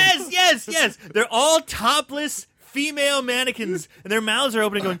orgasm. Yes. They're all topless female mannequins, and their mouths are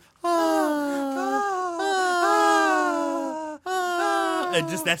open and going, and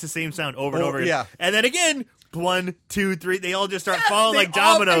that's the same sound over and over again. Yeah. And then again, 1, 2, 3, they all just start falling like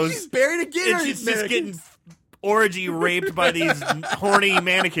dominoes. She's buried again. And she's just getting orgy raped by these horny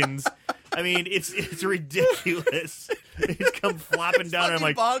mannequins. I mean, it's ridiculous. They just come flopping down, and I'm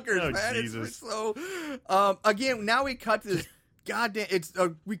like, bonkers, man. Jesus. It's so. Again, now we cut to this goddamn.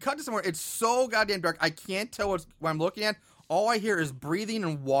 We cut to somewhere. It's so goddamn dark. I can't tell what I'm looking at. All I hear is breathing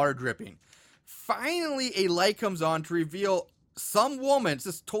and water dripping. Finally, a light comes on to reveal some woman. It's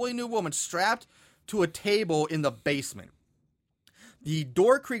this totally new woman strapped to a table in the basement. The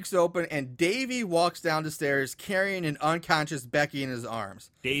door creaks open, and Davey walks down the stairs carrying an unconscious Becky in his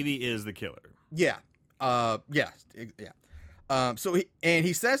arms. Davey is the killer. Yeah. So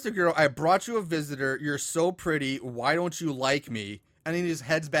he says to the girl, "I brought you a visitor. You're so pretty. Why don't you like me?" And then he just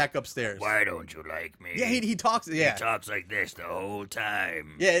heads back upstairs. Why don't you like me? Yeah, he talks. Yeah, he talks like this the whole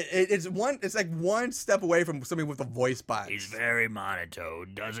time. Yeah, it's like one step away from somebody with a voice box. He's very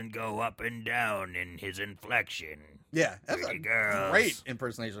monotone. Doesn't go up and down in his inflection. Yeah, that's a great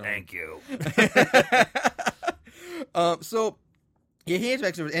impersonation. Thank you. So he hands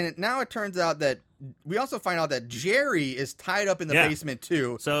back to her, and now it turns out that we also find out that Jerry is tied up in the basement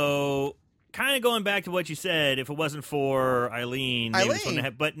too. So, kind of going back to what you said, if it wasn't for Eileen,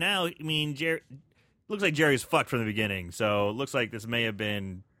 but now, I mean, Jerry looks like Jerry's fucked from the beginning. So it looks like this may have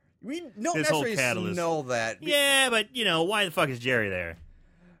been we don't his whole necessarily catalyst. Know that. Yeah, but why the fuck is Jerry there?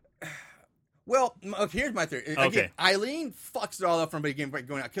 Well, here's my theory. Okay. Again, Eileen fucks it all up from the beginning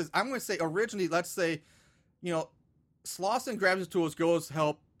going out. Because I'm going to say, originally, let's say, Slauson grabs his tools, goes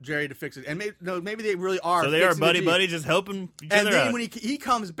help Jerry to fix it. And maybe they really are. So they are buddy just helping each other out. And then when he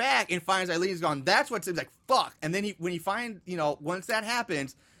comes back and finds Eileen's gone, that's what seems like, fuck. And then when he finds, once that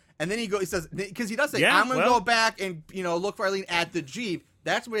happens, and then he says, because he does say, I'm going to go back and, look for Eileen at the Jeep.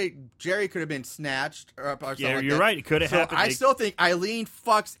 That's where Jerry could have been snatched or something like you're right. It could have happened. I still think Eileen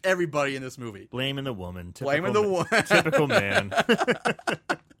fucks everybody in this movie. Blaming the woman. Blaming the woman. Typical man.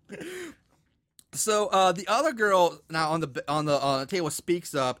 So the other girl now on the table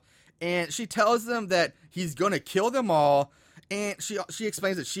speaks up, and she tells them that he's going to kill them all. And she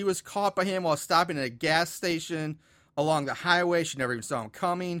explains that she was caught by him while stopping at a gas station along the highway. She never even saw him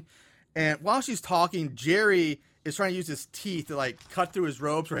coming. And while she's talking, Jerry is trying to use his teeth to cut through his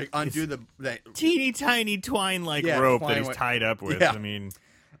ropes or undo the teeny tiny twine-like rope that he's tied up with. Yeah. I mean,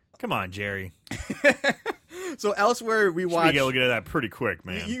 come on, Jerry. So elsewhere we watch. Should be able to get at that pretty quick,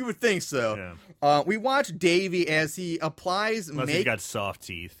 man. You would think so. Yeah. We watch Davey as he applies. Unless he's got soft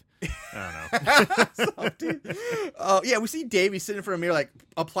teeth. I don't know. Soft teeth. We see Davey sitting in front of a mirror,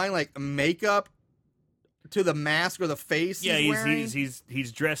 applying makeup to the mask or the face. Yeah, he's wearing.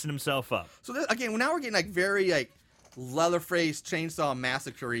 He's dressing himself up. So again, now we're getting very Leatherface Chainsaw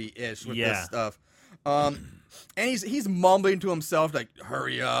Massacre-ish with this stuff. And he's mumbling to himself like,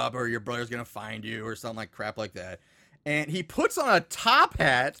 "Hurry up, or your brother's gonna find you," or something like crap like that. And he puts on a top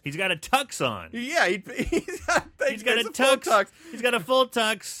hat. He's got a tux on. Yeah, he's got a tux. He's got a full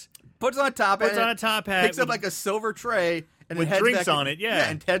tux. Puts on a top hat. Picks up like a silver tray and with heads drinks back on it. Yeah,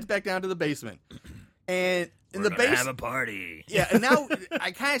 and heads back down to the basement. And in the basement, have a party. Yeah, and now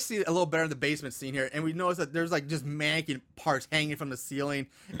I kind of see it a little better in the basement scene here, and we notice that there's like just mannequin parts hanging from the ceiling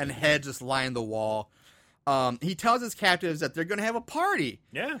and heads just lining the wall. He tells his captives that they're going to have a party.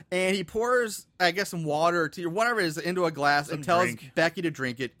 Yeah. And he pours, I guess, some water or tea or whatever it is into a glass and tells Becky to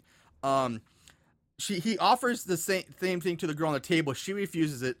drink it. He offers the same thing to the girl on the table. She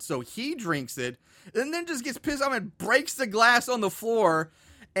refuses it, so he drinks it and then just gets pissed off and breaks the glass on the floor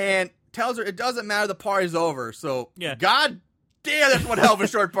and tells her it doesn't matter, the party's over. So, yeah. God damn, that's one hell of a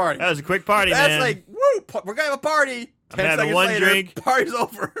short party. That was a quick party, man. That's like, woo, we're going to have a party. 10 seconds one later, drink. Party's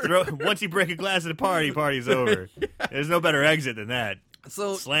over. Once you break a glass at a party, party's over. Yeah. There's no better exit than that.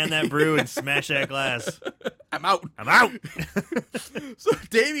 So slam that brew and smash that glass. I'm out. So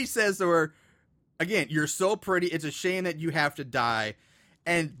Davey says to her, again, "You're so pretty. It's a shame that you have to die."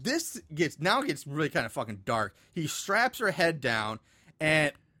 And this gets really kind of fucking dark. He straps her head down,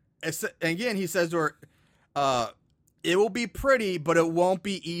 and again he says to her, "It will be pretty, but it won't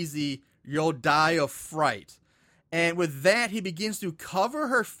be easy. You'll die of fright." And with that, he begins to cover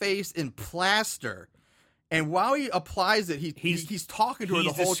her face in plaster. And while he applies it, he's talking to her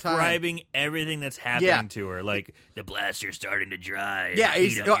the whole time. He's describing everything that's happening to her. Like, the plaster's starting to dry. Yeah,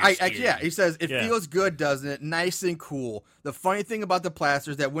 he says, "It feels good, doesn't it? Nice and cool. The funny thing about the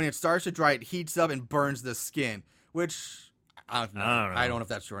plaster is that when it starts to dry, it heats up and burns the skin." Which, I don't know. I don't know if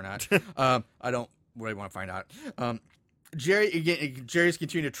that's true or not. I don't really want to find out. Jerry's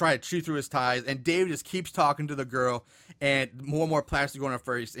continuing to try to chew through his ties, and Dave just keeps talking to the girl, and more plastic going on her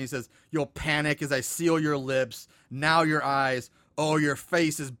face. And he says, "You'll panic as I seal your lips. Now your eyes. Oh, your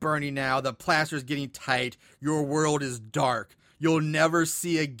face is burning now. The plaster is getting tight. Your world is dark. You'll never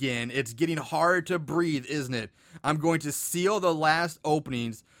see again. It's getting hard to breathe, isn't it? I'm going to seal the last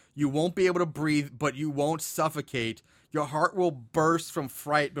openings. You won't be able to breathe, but you won't suffocate. Your heart will burst from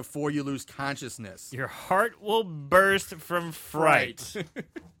fright before you lose consciousness." Your heart will burst from fright.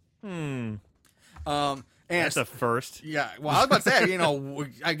 And that's a first. Yeah. Well, I was about to say,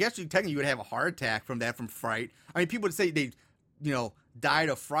 I guess technically you would have a heart attack from fright. I mean, people would say they, died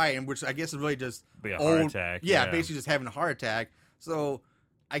of fright, and which I guess is really just be a heart attack. Yeah, basically just having a heart attack. So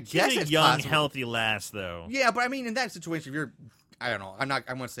I guess it's a young, healthy lass, though. Yeah, but I mean, in that situation, if you're, I don't know. I'm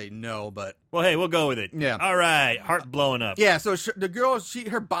going to say no, but... Well, hey, we'll go with it. Yeah. All right. Heart blowing up. Yeah, so the girl,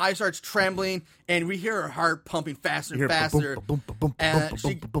 her body starts trembling, and we hear her heart pumping faster and faster. And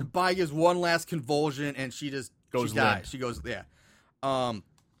her body gives one last convulsion, and she dies. Limp. She goes, yeah.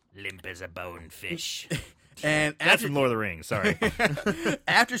 Limp as a bonefish. And that's from Lord of the Rings. Sorry.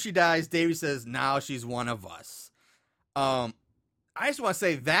 After she dies, Davey says, "Now she's one of us." I just want to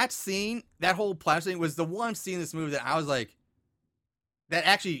say that scene, that whole plastic scene, was the one scene in this movie that I was like, that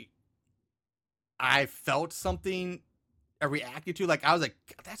actually, I felt something, I reacted to. Like, I was like,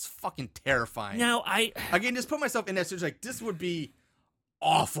 that's fucking terrifying. Now, again, just put myself in that situation. Like, this would be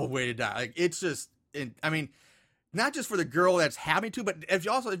awful way to die. Like, it's just, I mean, not just for the girl that's having to, but if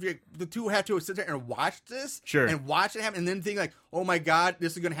the two have to sit there and watch this, sure, and watch it happen, and then think like, oh my God,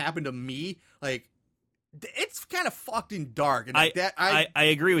 this is going to happen to me. Like, it's kind of fucking dark. And I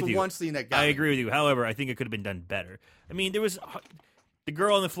agree with you. One scene that got I agree with you. However, I think it could have been done better. I mean, there was... The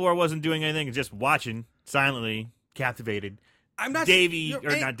girl on the floor wasn't doing anything, just watching silently, captivated. I'm not Davey,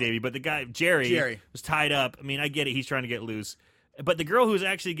 or not Davey, but the guy Jerry was tied up. I mean, I get it; he's trying to get loose. But the girl who was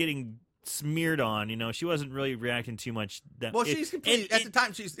actually getting smeared on, she wasn't really reacting too much. She's completely at the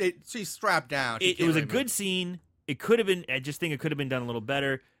time. She's strapped down. It was a good scene. It could have been. I just think it could have been done a little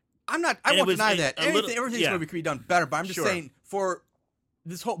better. I won't deny that. Everything's movie could be done better. But I'm just saying, for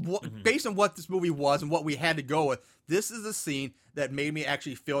this whole, based on what this movie was and what we had to go with, this is a scene that made me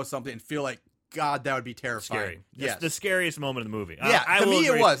actually feel something and feel like, God, that would be terrifying. Scary. Yes. The scariest moment of the movie. Yeah, to me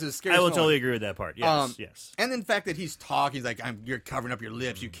it was. It was scary. I will totally agree with that part. Yes, yes. And then the fact that he's talking, he's like, you're covering up your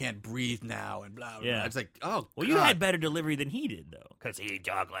lips, you can't breathe now, and blah, blah, blah. It's like, oh, well, you had better delivery than he did, though, because he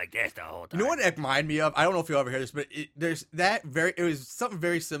talked like this the whole time. You know what it reminded me of? I don't know if you'll ever hear this, but it was something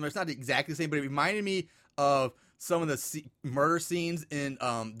very similar. It's not exactly the same, but it reminded me of some of the murder scenes in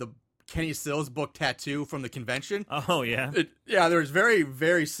the Kenny Sills book Tattoo from the convention. Oh, yeah? There was very,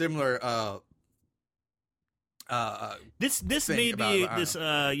 very similar This may be this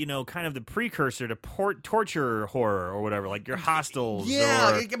kind of the precursor to torture horror or whatever, like your Hostels.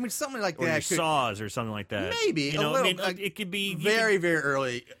 Yeah, or, I mean something like or that. Your Saws or something like that. Maybe it could be very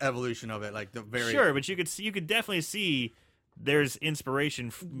early evolution of it, like the very sure, but you could definitely see there's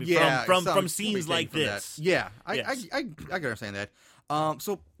inspiration from scenes like this. Yeah, I can understand that.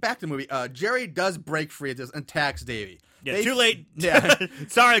 So back to the movie. Jerry does break free and attacks Davy. Yeah, too late. Yeah,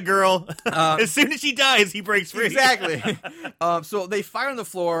 sorry, girl. As soon as she dies, he breaks free. Exactly. So they fire on the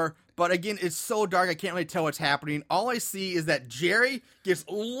floor, but again, it's so dark I can't really tell what's happening. All I see is that Jerry gets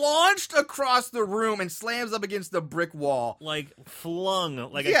launched across the room and slams up against the brick wall, like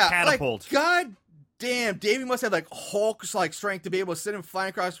flung, like a catapult. Like, God damn, Davey must have like Hulk's like strength to be able to send him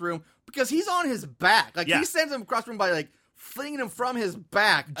flying across the room because he's on his back. Like he sends him across the room by like flinging him from his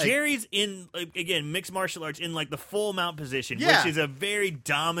back. Jerry's in, again, mixed martial arts in, like, the full mount position, which is a very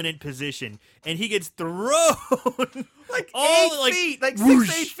dominant position, and he gets thrown like 8 feet, like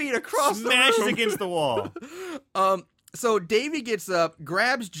 6-8 feet across the room. Smashes against the wall. So Davey gets up,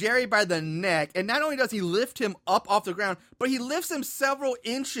 grabs Jerry by the neck, and not only does he lift him up off the ground, but he lifts him several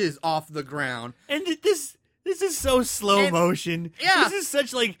inches off the ground. And this is so slow motion. Yeah. This is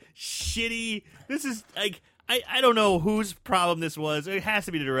such, like, shitty, this is, like... I don't know whose problem this was. It has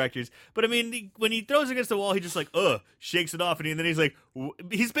to be the director's. But, I mean, when he throws against the wall, he just, like, shakes it off. And then he's like,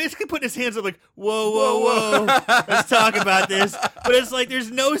 he's basically putting his hands up like, whoa. Let's talk about this. But it's like,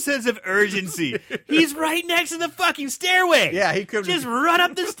 there's no sense of urgency. He's right next to the fucking stairway. Yeah, he could just run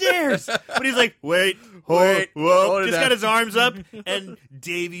up the stairs. But he's like, wait, whoa. Just got his arms up. And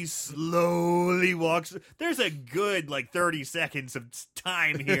Davey slowly walks. There's a good, like, 30 seconds of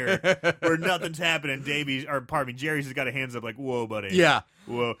time here where nothing's happening. Jerry's just got his hands up like, whoa, buddy. Yeah.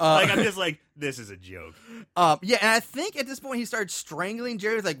 Whoa. I'm just like, this is a joke. Yeah, and I think at this point he started strangling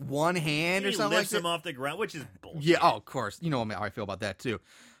Jerry with like one hand or something like that. He lifts him off the ground, which is bullshit. Yeah, of course. You know how I feel about that too.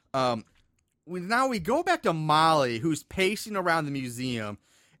 Now we go back to Molly, who's pacing around the museum,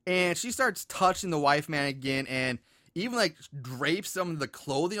 and she starts touching the wife man again, and even like drapes some of the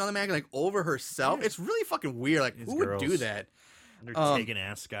clothing on the man like over herself. It's really fucking weird. Like, who would do that? They're taking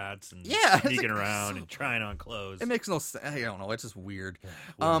ascots and sneaking around and trying on clothes. It makes no sense. I don't know. It's just weird.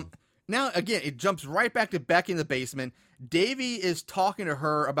 Now, again, it jumps right back to Becky in the basement. Davey is talking to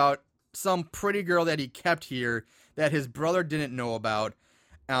her about some pretty girl that he kept here that his brother didn't know about.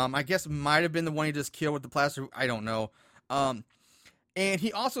 I guess might have been the one he just killed with the plaster. I don't know. And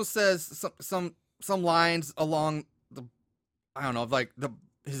he also says some lines along the, I don't know, like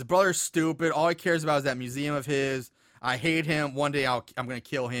his brother's stupid. All he cares about is that museum of his. I hate him. One day I'm going to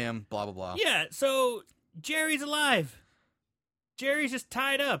kill him. Blah, blah, blah. Yeah, so Jerry's alive. Jerry's just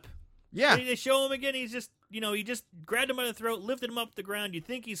tied up. Yeah. They show him again. He's just, he just grabbed him by the throat, lifted him up the ground. You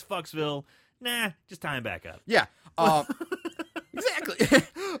think he's Fucksville. Nah, just tie him back up. Yeah. Exactly.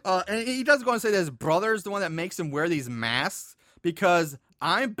 And he does go and say that his brother's the one that makes him wear these masks because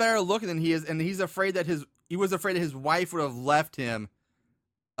I'm better looking than he is, and he's afraid that he was afraid that his wife would have left him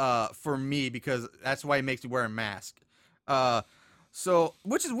for me because that's why he makes me wear a mask. So,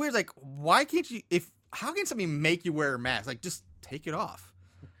 which is weird. Like, why can't you? How can somebody make you wear a mask? Like, just take it off.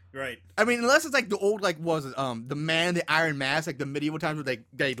 Right. I mean, unless it's like the old, like, the Man in the Iron Mask, like the medieval times where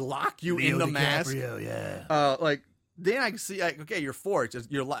they lock you in the mask. Yeah. Like then I can see, like, okay, you're four.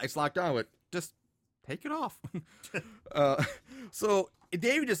 It's locked on, but just take it off. So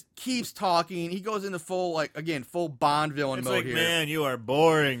David just keeps talking. He goes into full Bond villain mode here. Man, you are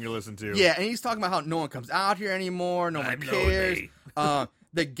boring to listen to. Yeah, and he's talking about how no one comes out here anymore. No one cares.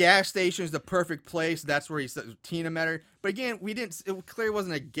 The gas station is the perfect place. That's where he said Tina met her. But again, it clearly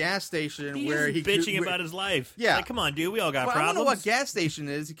wasn't a gas station where he bitching about his life. Yeah, like, come on, dude, we all got problems. I don't know what gas station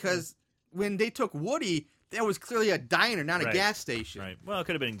is because when they took Woody, that was clearly a diner, not a gas station. Right. Well, it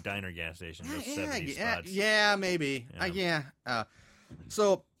could have been a diner gas station. Those 70s spots. Yeah, maybe.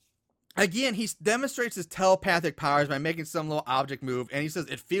 So, again, he demonstrates his telepathic powers by making some little object move, and he says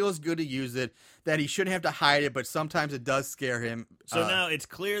it feels good to use it, that he shouldn't have to hide it, but sometimes it does scare him. So now it's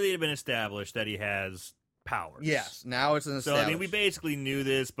clearly been established that he has powers. Yes, now it's an established. So, I mean, we basically knew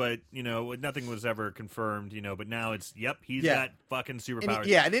this, but, nothing was ever confirmed, but now it's, he's got fucking superpowers.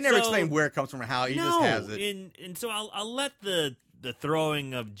 And they never explain where it comes from or how. He just has it. And so I'll let the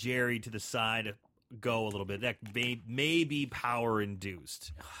throwing of Jerry to the side go a little bit. That may be power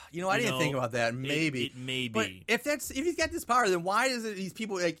induced. I didn't think about that. Maybe it may be. But if he's got this power, then why is it these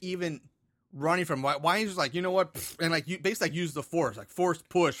people like even running from? Why is he just like, you know what, and like you basically like use the force, like force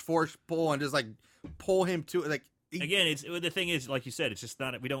push, force pull, and just like pull him to like. Again, the thing is, like you said, it's just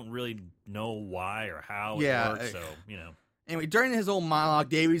not. We don't really know why or how it works. So Anyway, during his whole monologue,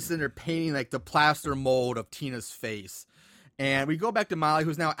 Davy's sitting there painting like the plaster mold of Tina's face. And we go back to Molly,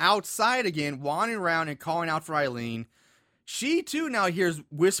 who's now outside again, wandering around and calling out for Eileen. She, too, now hears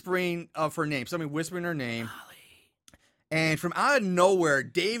whispering of her name. Somebody whispering her name. Molly. And from out of nowhere,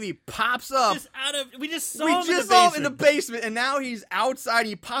 Davy pops up. We just saw him in the basement, and now he's outside.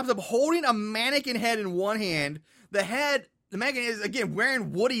 He pops up holding a mannequin head in one hand. The mannequin is, again,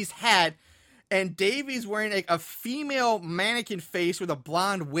 wearing Woody's hat. And Davy's wearing like a female mannequin face with a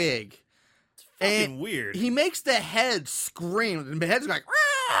blonde wig. It's fucking weird. He makes the head scream. The head's like,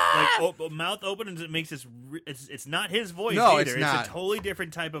 mouth open, and it makes this. It's not his voice no, either. It's not. It's a totally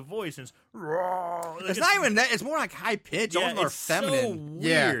different type of voice. It's not even that. It's more like high pitch, almost more feminine. So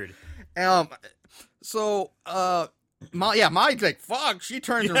weird. Yeah. Molly's like, fuck. She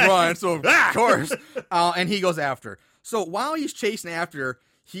turns and runs. So of course, and he goes after her. So while he's chasing after her,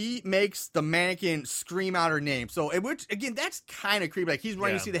 he makes the mannequin scream out her name. So, which again, that's kind of creepy. Like he's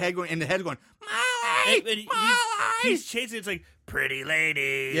running, you see the head going, and the head's going, Molly, Molly. He's chasing. It's like, pretty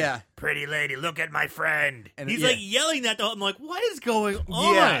lady, pretty lady, look at my friend. And he's like yelling that. I'm like, what is going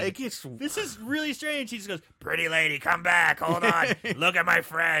on? Yeah, this is really strange. He just goes, pretty lady, come back. Hold on, look at my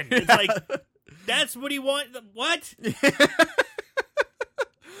friend. It's like that's what he wants. What?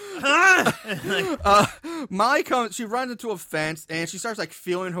 Molly comes, she runs into a fence and she starts like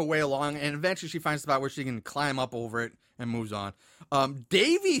feeling her way along, and eventually she finds a spot where she can climb up over it and moves on.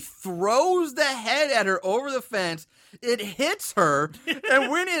 Davy throws the head at her over the fence. It hits her, and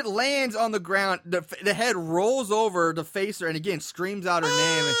when it lands on the ground, the head rolls over to face her and again screams out her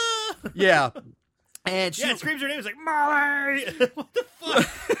name. And she it screams her name. It's like, Molly. What the fuck?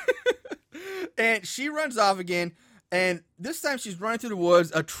 And she runs off again. And this time she's running through the woods.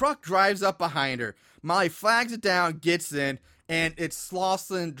 A truck drives up behind her. Molly flags it down, gets in, and it's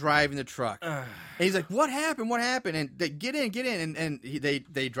Slauson driving the truck. And he's like, what happened? What happened? And they get in, and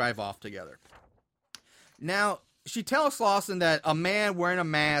they drive off together. Now, she tells Slauson that a man wearing a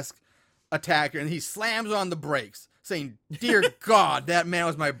mask attacked her, and he slams on the brakes, saying, dear God, that man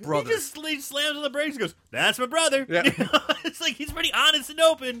was my brother. He just slams on the brakes and goes, that's my brother. Yeah. It's like he's pretty honest and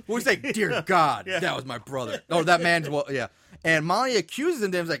open. Well, he's like, dear God, that was my brother. Oh, that man's, And Molly accuses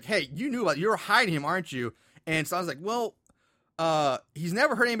him. He's like, hey, you knew about it. You're hiding him, aren't you? And so I was like, well, he's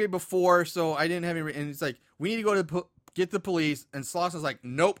never hurt anybody before, so I didn't have any. And it's like, we need to go to get the police. And Slauson's like,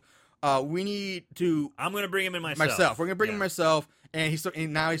 nope. We need to. I'm going to bring him in myself. We're going to bring him myself.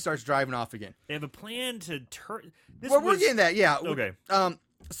 And now he starts driving off again. They have a plan to turn. We're getting that, yeah. Okay.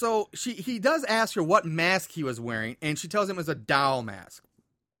 So he does ask her what mask he was wearing, and she tells him it was a doll mask.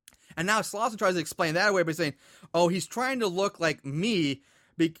 And now Slauson tries to explain that away by saying, oh, he's trying to look like me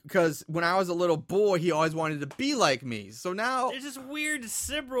because when I was a little boy, he always wanted to be like me. So now there's this weird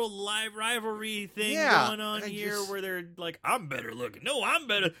sibling rivalry thing going on here where they're like, I'm better looking. No, I'm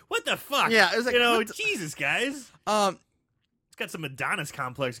better. What the fuck? Yeah, it was like, Jesus, guys. It's got some Adonis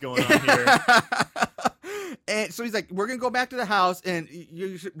complex going on here. And so he's like, we're going to go back to the house, and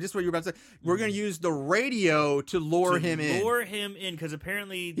just what you were about to say, we're going to use the radio to lure him in. Lure him in, because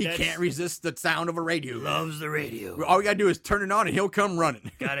apparently he can't resist the sound of a radio. Loves the radio. All we got to do is turn it on, and he'll come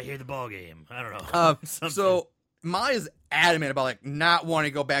running. Gotta hear the ball game. I don't know. So Molly is adamant about like not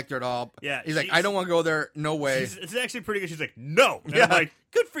wanting to go back there at all. Yeah, he's like, I don't want to go there. No way. It's actually pretty good. She's like, no. And I'm like,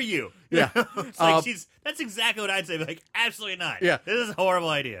 good for you. Yeah. It's like that's exactly what I'd say. Like, absolutely not. Yeah. This is a horrible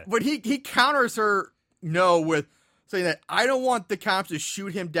idea. But he counters her with saying that I don't want the cops to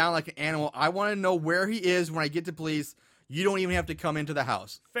shoot him down like an animal. I want to know where he is when I get to police. You don't even have to come into the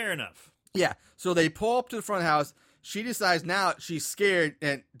house. Fair enough. Yeah. So they pull up to the front of the house. She decides now she's scared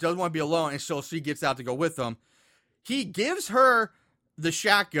and doesn't want to be alone, and so she gets out to go with them. He gives her the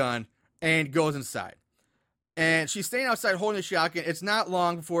shotgun and goes inside. And she's staying outside holding the shotgun. It's not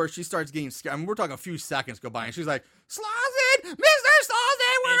long before she starts getting scared. I mean, we're talking a few seconds go by, and she's like, Slauson! Mr.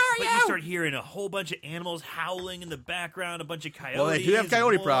 Slauson, where are you? But you start hearing a whole bunch of animals howling in the background, a bunch of coyotes. Well, they do have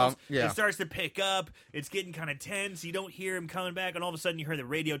coyote problem. Yeah. It starts to pick up. It's getting kind of tense. You don't hear him coming back, and all of a sudden you hear the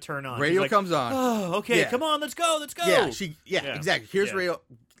radio turn on. Radio comes on. Oh, okay, come on, let's go. Yeah, exactly. Here's radio.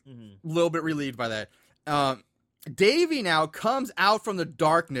 A little bit relieved by that. Davy now comes out from the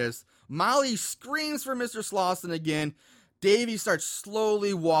darkness. Molly screams for Mr. Slauson again. Davy starts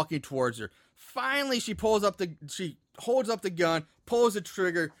slowly walking towards her. Finally, she holds up the gun, pulls the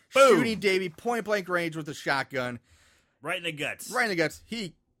trigger, Boom. shooting Davy point blank range with a shotgun. Right in the guts.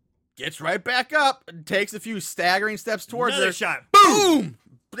 He gets right back up and takes a few staggering steps towards Another her. shot. Boom!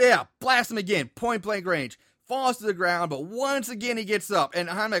 Yeah, blast him again, point blank range. Falls to the ground, but once again he gets up. And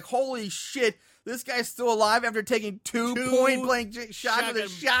I'm like, holy shit, This guy's still alive after taking two point-blank shots with a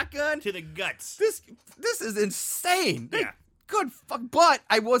shotgun. To the guts. This is insane. Yeah. Good fuck. But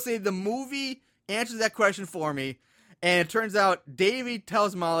I will say the movie answers that question for me. And it turns out Davey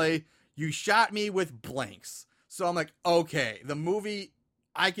tells Molly, you shot me with blanks. So I'm like, okay, the movie,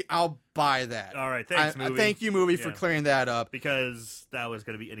 I'll buy that. All right, thanks, movie. Thank you, movie, for clearing that up. Because that was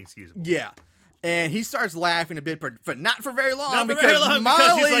going to be inexcusable. Yeah. And he starts laughing a bit, but not for very long. Not for very long,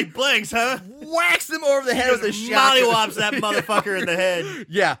 because he's like, blanks, huh? Whacks him over the head with a shotgun. Mollywops that motherfucker in the head.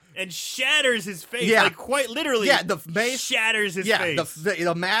 Yeah. And shatters his face. Yeah. Like, quite literally. Yeah, the mask shatters his face.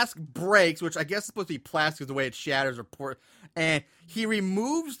 The mask breaks, which I guess is supposed to be plastic the way it shatters. And he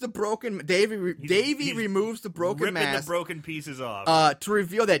removes the broken... Davey removes the broken mask. Ripping the broken pieces off. To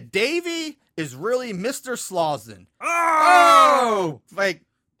reveal that Davey is really Mr. Slauson. Oh! Like...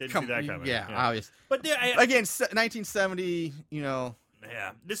 Didn't see that coming. Yeah, obvious. But again, 1970,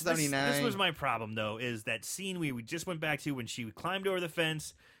 Yeah. This 79. This was my problem, though, is that scene we just went back to when she climbed over the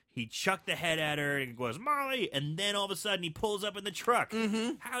fence, he chucked the head at her, and goes, Molly! And then all of a sudden he pulls up in the truck.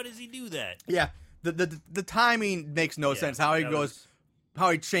 Mm-hmm. How does he do that? Yeah. The timing makes no sense. How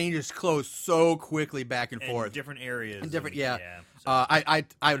he changes clothes so quickly back and forth. Different areas. So. I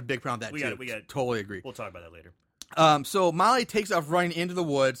have a big problem with that, too. We got totally agree. We'll talk about that later. So Molly takes off running into the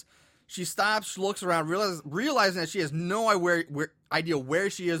woods. She stops, looks around, realizing that she has no idea where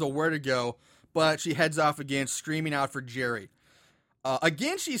she is or where to go, but she heads off again, screaming out for Jerry.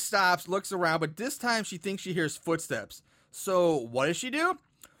 Again, she stops, looks around, but this time she thinks she hears footsteps. So what does she do?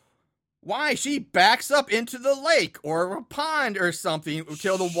 Why? She backs up into the lake or a pond or something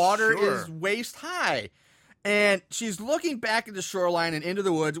until the water is waist high. And she's looking back at the shoreline and into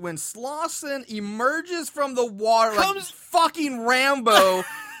the woods when Slauson emerges from the water like fucking Rambo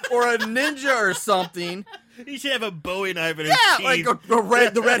or a ninja or something. He should have a Bowie knife in his teeth. Like the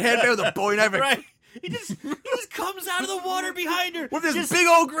red headband with a Bowie knife. Right. He just comes out of the water behind her. With this big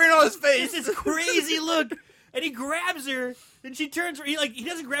old grin on his face. Just this crazy look. And he grabs her, and she turns. He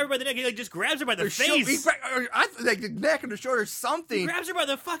doesn't grab her by the neck. He just grabs her by the face. Like the neck or the shoulder, something. He grabs her by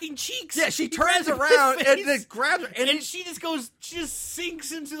the fucking cheeks. Yeah, she turns around and then grabs her, and she just goes. She just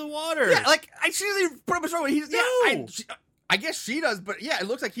sinks into the water. Yeah, like she doesn't even put up a shoulder. I guess she does, but yeah, it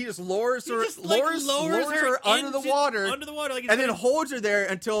looks like he just lowers her, lowers her under the water, like and then holds her there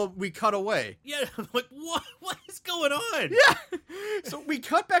until we cut away. Yeah, I'm like, what is going on? Yeah. So we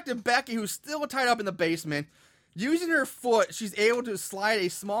cut back to Becky, who's still tied up in the basement. Using her foot, she's able to slide a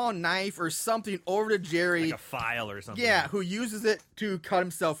small knife or something over to Jerry. Like a file or something. Yeah, who uses it to cut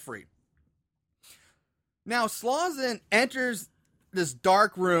himself free. Now, Slauson enters this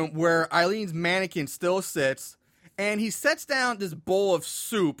dark room where Eileen's mannequin still sits, and he sets down this bowl of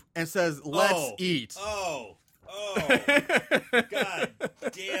soup and says, let's eat. Oh. God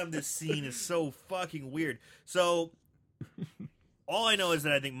damn, this scene is so fucking weird. So... all I know is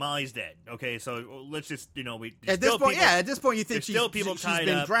that I think Molly's dead. Okay, so let's just, at this point, you think she's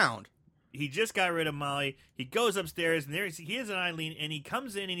been drowned. He just got rid of Molly. He goes upstairs, and he is an Eileen, and he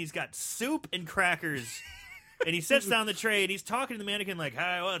comes in, and he's got soup and crackers. And he sets down the tray, and he's talking to the mannequin like,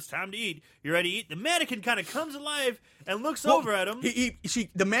 "Hi, well, it's time to eat. You ready to eat?" The mannequin kind of comes alive and looks over at him.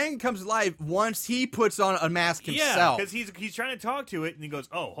 The mannequin comes alive once he puts on a mask himself. Yeah, because he's trying to talk to it, and he goes,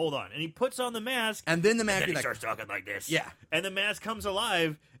 "Oh, hold on," and he puts on the mask, and then the mannequin starts talking like this. Yeah, and the mask comes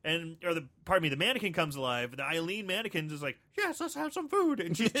alive, the mannequin comes alive. The Eileen mannequin is like, "Yes, let's have some food,"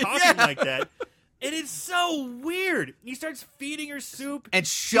 and she's talking like that. And it's so weird. He starts feeding her soup. And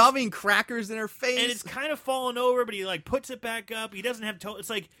shoving crackers in her face. And it's kind of falling over, but he puts it back up. He doesn't have it's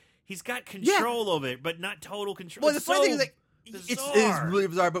like he's got control of it, but not total control. Well, the funny thing is it's really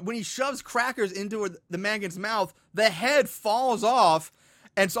bizarre, but when he shoves crackers into the mannequin's mouth, the head falls off,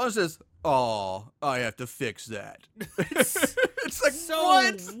 and someone says, "Oh, I have to fix that." It's like, so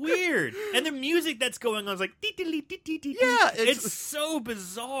what? Weird. And the music that's going on is like, yeah, it's so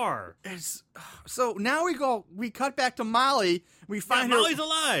bizarre. So now we cut back to Molly. We find her. Molly's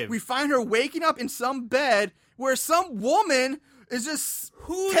alive. We find her waking up in some bed where some woman is just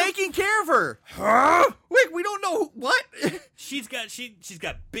taking care of her. Huh? Wait, we don't know what. She's got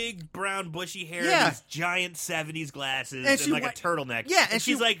big brown bushy hair, yeah, these giant 70s glasses, and like a turtleneck. Yeah, and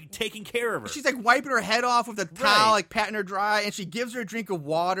she's like taking care of her. She's like wiping her head off with a towel, like patting her dry, and she gives her a drink of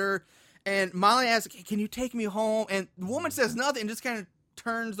water. And Molly asks, "Can you take me home?" And the woman says nothing and just kind of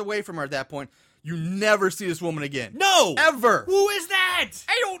turns away from her at that point. You never see this woman again. No! Ever. Who is that?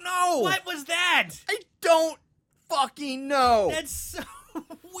 I don't know. What was that? I don't fucking know. That's so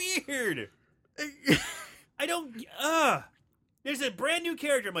weird. I don't... There's a brand new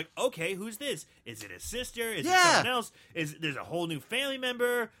character. I'm like, okay, who's this? Is it a sister? Is it someone else? There's a whole new family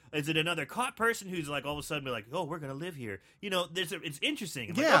member? Is it another caught person who's like all of a sudden be like, oh, we're gonna live here? You know, it's interesting.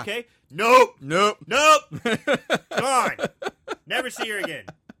 I'm like, okay, nope. Gone. Never see her again.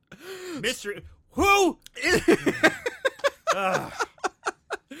 Mystery. Who?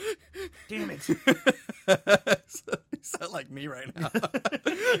 Damn it. You sound like me right now.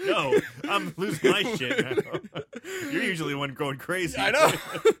 No, I'm losing my shit now. You're usually the one going crazy. I know.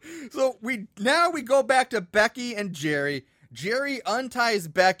 So we go back to Becky and Jerry. Jerry unties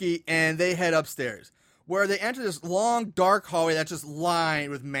Becky and they head upstairs, where they enter this long, dark hallway that's just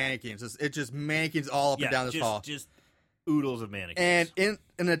lined with mannequins. It's just mannequins all up and down this hall. Just oodles of mannequins. And in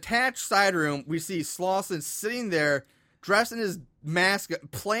an attached side room, we see Slauson sitting there, dressed in his mask,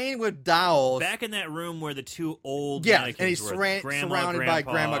 playing with dolls. Back in that room where the two old and mannequins he's surrounded by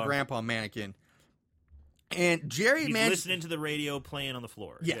grandma mannequin. And Jerry he's listening to the radio playing on the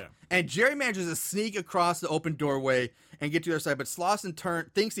floor. Yeah. And Jerry manages to sneak across the open doorway and get to the other side, but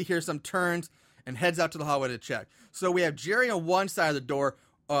Slauson thinks he hears some turns and heads out to the hallway to check. So we have Jerry on one side of the door,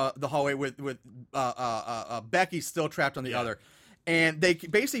 the hallway, with Becky still trapped on the other. And they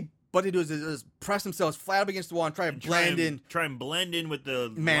basically, what they do is press themselves flat up against the wall and try and blend in with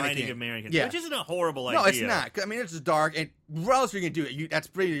the lining of mannequins. Yeah. Which isn't a horrible idea. No, it's not. I mean, it's just dark, and what else are you going to do? That's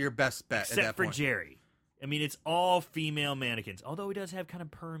pretty your best bet Except at that for point. Jerry. I mean, it's all female mannequins, although he does have kind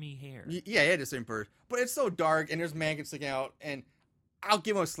of permy hair. Yeah, he had the same bird. But it's so dark, and there's mannequins sticking out, and I'll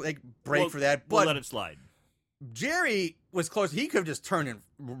give him a break for that. But we'll let it slide. Jerry was close. He could have just turned and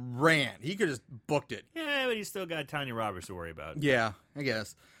ran. He could have just booked it. Yeah, but he's still got Tanya Roberts to worry about. Yeah, I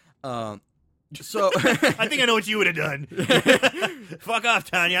guess. So I think I know what you would have done. Fuck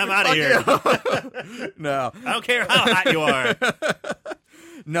off, Tanya. I'm out of here. No. I don't care how hot you are.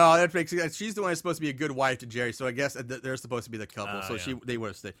 No, that makes sense. She's the one that's supposed to be a good wife to Jerry, so I guess they're supposed to be the couple. They would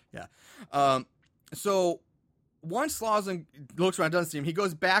have stayed. Yeah. So once Slauson looks around, doesn't see him, he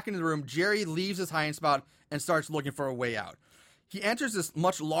goes back into the room. Jerry leaves his hiding spot and starts looking for a way out. He enters this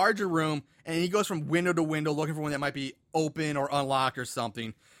much larger room, and he goes from window to window looking for one that might be open or unlocked or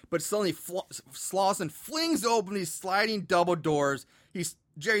something. But suddenly, Slauson flings open these sliding double doors.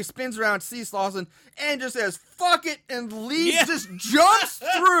 Jerry spins around, sees Slauson, and just says, fuck it, and leaves, just jumps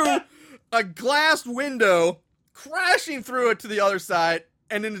through a glass window, crashing through it to the other side,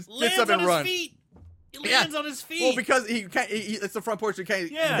 and then gets up and runs. He lands on his feet. Well, because it's the front porch, so he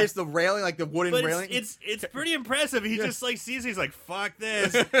hits the railing, like the wooden railing. It's pretty impressive. He just like sees it, he's like, fuck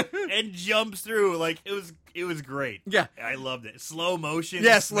this, and jumps through. Like, it was great. Yeah. I loved it. Slow motion.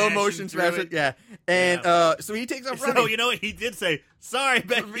 Yeah, slow motion smash it. Yeah. And so he takes off running. So, you know what? He did say, sorry,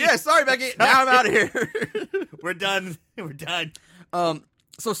 Becky. Yeah, sorry, Becky. Now I'm out of here. We're done. We're done.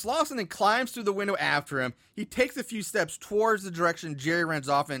 So Slauson then climbs through the window after him. He takes a few steps towards the direction Jerry runs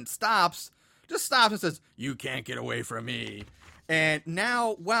off and stops and says, you can't get away from me. And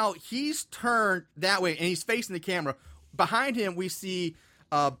now, while he's turned that way and he's facing the camera, behind him we see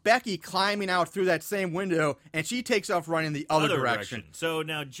Becky climbing out through that same window, and she takes off running the other direction. So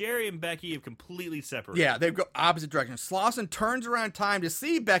now Jerry and Becky have completely separated. Yeah, they go opposite directions. Slauson turns around in time to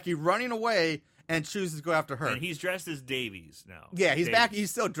see Becky running away and chooses to go after her. And he's dressed as Davies now. Yeah, he's back.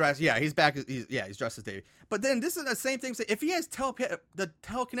 He's still dressed. Yeah, he's back. He's dressed as Davies. But then this is the same thing. If he has the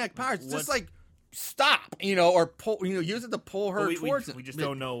telekinetic powers, it's just like stop, or pull, use it to pull her towards it. We just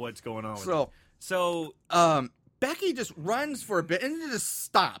don't know what's going on. So Becky just runs for a bit and then just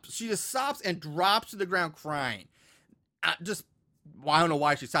stops. She just stops and drops to the ground crying. I don't know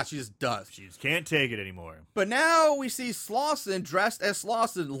why she stops. She just does. She just can't take it anymore. But now we see Slauson, dressed as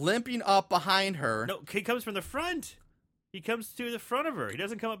Slauson, limping up behind her. No, he comes from the front. He comes to the front of her. He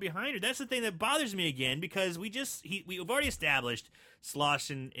doesn't come up behind her. That's the thing that bothers me again, because we've already established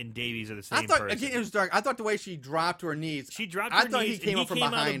Slauson and Davies are the same person. Again, it was dark. I thought the way she dropped to her knees. She dropped her knees. I thought he came up from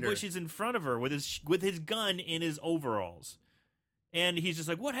behind her. He came out of the bushes in front of her with his gun in his overalls. And he's just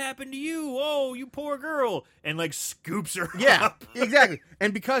like, what happened to you? Oh, you poor girl. And like scoops her up. Exactly.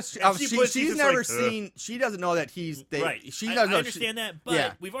 And because she's never seen, she doesn't know that he's, right. I understand that,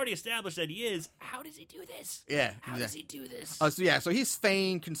 but we've already established that he is. How does he do this? Yeah. How does he do this? So he's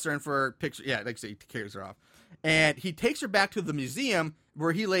feigned concern for her picture. Yeah, like I say, he carries her off. And he takes her back to the museum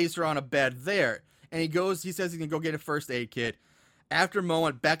where he lays her on a bed there. And he says he can go get a first aid kit. After a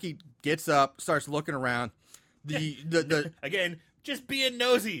moment, Becky gets up, starts looking around. Again, just being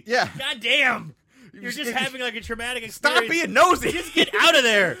nosy. Yeah. God damn. You're just having like a traumatic experience. Stop being nosy. Just get out of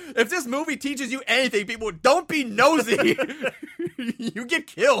there. If this movie teaches you anything, people, don't be nosy. You get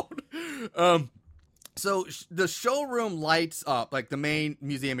killed. So the showroom lights up, like the main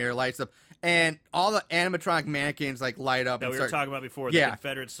museum area lights up, And all the animatronic mannequins like light up. That and we were talking about before, the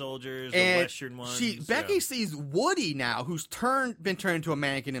Confederate soldiers, the Western ones. Becky sees Woody now, who's been turned into a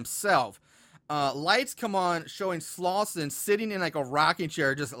mannequin himself. Lights come on, showing Slauson sitting in like a rocking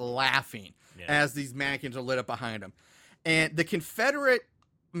chair, just laughing as these mannequins are lit up behind him. And the Confederate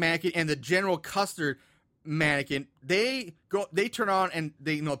mannequin and the General Custer mannequin, they turn on and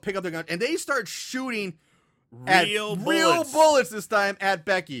they pick up their gun and they start shooting real bullets this time at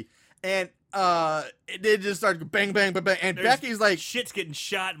Becky. And they just start bang, bang, bang, bang. And Becky's like... Shit's getting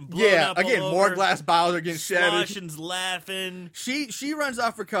shot and blown up all again, over. more glass bottles are getting shattered. Slausen's laughing. She runs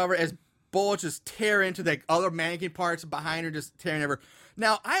off for cover as bullets just tear into the other mannequin parts behind her, just tearing over.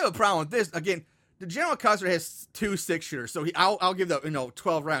 Now, I have a problem with this. Again, the General Custer has 2 6-shooters, so I'll give the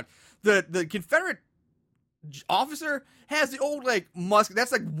 12 round. The Confederate officer has the old like musket.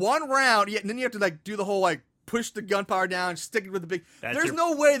 That's like 1 round, and then you have to like do the whole like push the gunpowder down, stick it with the big. There's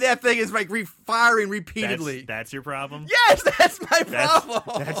no way that thing is like firing repeatedly. That's your problem? Yes, that's my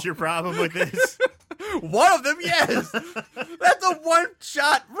problem. That's your problem with this? One of them, yes. That's a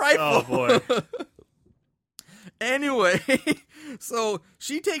 1-shot rifle. Oh boy. Anyway, so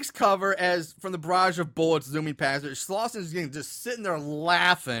she takes cover as from the barrage of bullets zooming past her. Slauson's just sitting there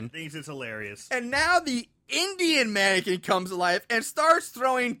laughing. Thinks it's hilarious. And now the Indian mannequin comes to life and starts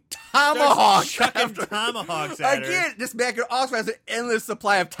throwing tomahawks. Chucking tomahawks at her. Again, this mannequin also has an endless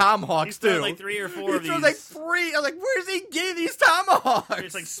supply of tomahawks, too. He's like 3 or 4 of these. He throws like 3. I'm like, where's he getting these tomahawks?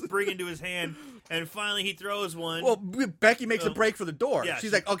 It's like spring into his hand, and finally he throws one. Well, Becky makes a break for the door. Yeah,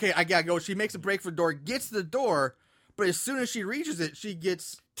 she's like, okay, I gotta go. She makes a break for the door, gets to the door, but as soon as she reaches it, she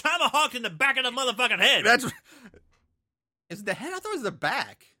gets... tomahawk in the back of the motherfucking head. Is it the head? I thought it was the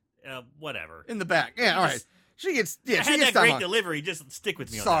back. Whatever. In the back. Yeah, all right. She gets... Yeah, I had that great delivery. Just stick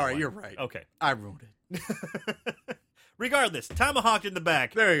with me on that Sorry, one. you're right. Okay. I ruined it. Regardless, tomahawk in the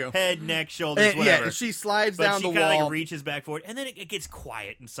back. There you go. Head, neck, shoulders, whatever. Yeah, she slides down the wall. But she kind of like reaches back for it, and then it gets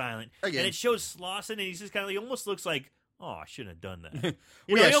quiet and silent. Again. And it shows Slauson, and he's just kind of... He almost looks like... Oh, I shouldn't have done that.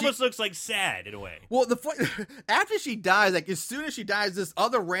 He almost looks like sad in a way. Well, after she dies, like as soon as she dies, this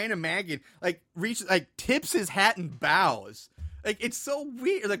other random mannequin like reaches, like tips his hat and bows. Like it's so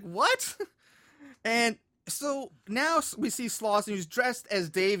weird. Like what? And so now we see Slauson, who's dressed as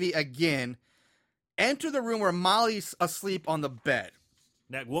Davy again, enter the room where Molly's asleep on the bed.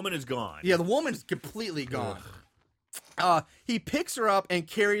 That woman is gone. Yeah, the woman's completely gone. He picks her up and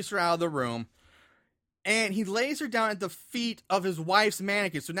carries her out of the room. And he lays her down at the feet of his wife's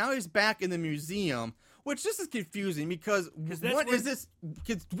mannequin. So now he's back in the museum, which this is confusing because what is this?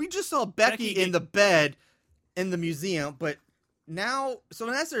 Because we just saw Becky in the bed in the museum, but now, so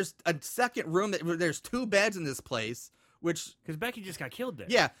unless there's a second room, there's 2 beds in this place, which... Because Becky just got killed there.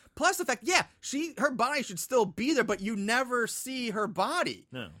 Yeah. Plus the fact, her body should still be there, but you never see her body.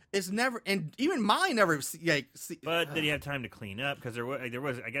 No. It's never, and even Molly never see. But did he have time to clean up? Because there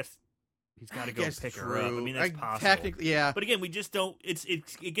was, I guess... He's got to go pick her up. I mean, that's possible. Technically, yeah. But again, we just don't...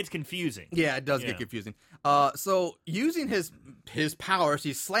 It gets confusing. Yeah, it does get confusing. So, using his powers,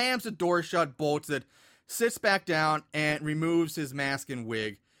 he slams the door shut, bolts it, sits back down, and removes his mask and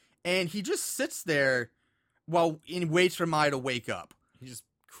wig. And he just sits there while he waits for Maya to wake up. He's just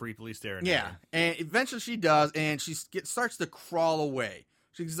creepily staring at her. And eventually she does, and she starts to crawl away.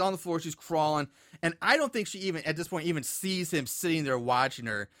 She's on the floor, she's crawling. And I don't think she even, at this point, even sees him sitting there watching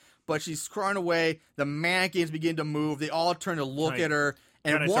her. But she's crawling away. The mannequins begin to move. They all turn to look at her.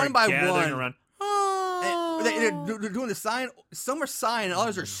 And one by one, around. They're doing the sign. Some are sighing and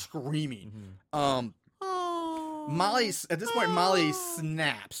others are screaming. Molly, at this point, Molly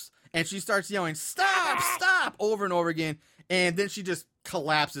snaps. And she starts yelling, "Stop! Stop!" over and over again. And then she just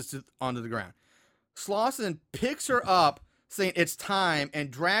collapses onto the ground. Slauson picks her up, saying it's time,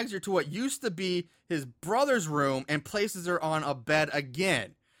 and drags her to what used to be his brother's room and places her on a bed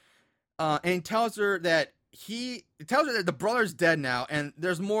again. And tells her that the brother's dead now, and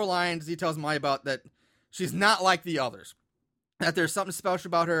there's more lines he tells Molly about that she's not like the others, that there's something special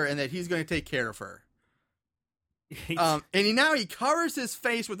about her, and that he's going to take care of her. And he covers his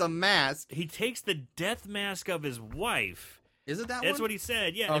face with a mask. He takes the death mask of his wife. Is it that That's one? what he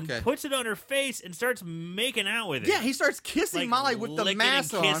said, yeah. Okay. And puts it on her face and starts making out with it. Yeah, he starts kissing Molly with the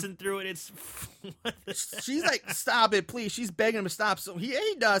mask on. Kissing through it. It's She's like, "Stop it, please." She's begging him to stop. So he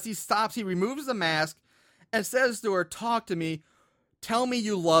does. He stops. He removes the mask and says to her, "Talk to me. Tell me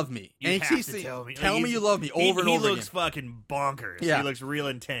you love me." You and have to tell me. Tell me you love me over and over again. He looks fucking bonkers. Yeah. He looks real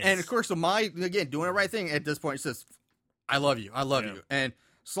intense. And of course, so Molly, again, doing the right thing at this point, says, "I love you. I love you." And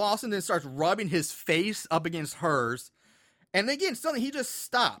Slauson then starts rubbing his face up against hers. And again, suddenly he just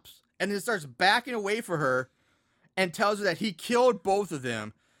stops and then starts backing away from her and tells her that he killed both of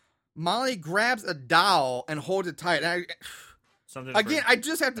them. Molly grabs a doll and holds it tight. And I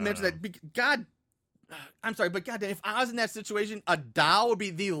just have to mention that. God, I'm sorry, but goddamn, if I was in that situation, a doll would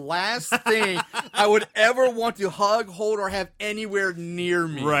be the last thing I would ever want to hug, hold, or have anywhere near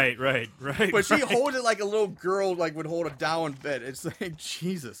me. Right. But she holds it like a little girl would hold a doll in bed. It's like,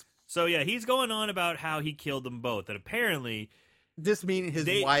 Jesus. So, yeah, he's going on about how he killed them both. And apparently... This meaning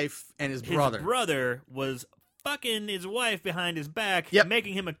his wife and his brother. His brother was fucking his wife behind his back,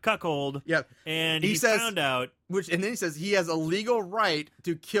 making him a cuckold. Yep. And he found out... And then he says he has a legal right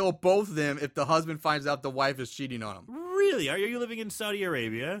to kill both of them if the husband finds out the wife is cheating on him. Really? Are you living in Saudi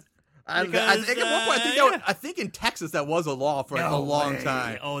Arabia? I think at one point, I think in Texas that was a law for a long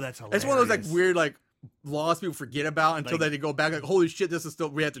time. Oh, that's hilarious. It's one of those weird laws people forget about until they go back holy shit, this is still,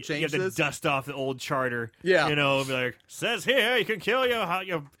 we have to change this. You have to dust off the old charter. Yeah. Be like, says here you can kill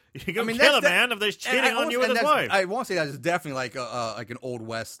kill a man if they're cheating on you with his wife. I won't say that is definitely like an Old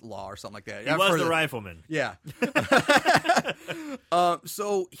West law or something like that. He was the rifleman. Yeah.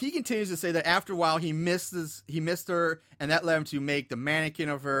 So he continues to say that after a while he missed her, and that led him to make the mannequin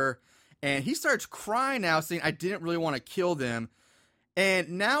of her. And he starts crying now, saying, I didn't really want to kill them. And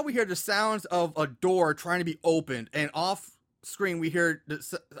now we hear the sounds of a door trying to be opened. And off screen, we hear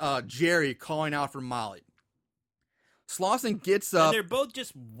Jerry calling out for Molly. Slauson gets up. And they're both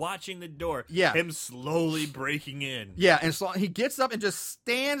just watching the door. Yeah. Him slowly breaking in. Yeah, and he gets up and just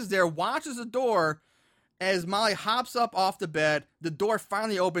stands there, watches the door. As Molly hops up off the bed, the door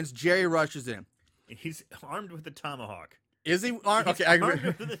finally opens. Jerry rushes in. He's armed with a tomahawk. Is he armed? Okay, I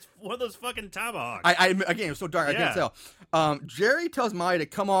agree. One of those fucking tomahawks. Again, it was so dark, I can't tell. Jerry tells Molly to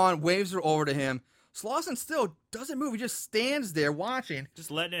come on, waves her over to him. Slauson still doesn't move. He just stands there watching. Just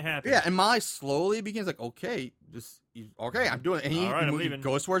letting it happen. Yeah, and Molly slowly begins okay, I'm doing it. And he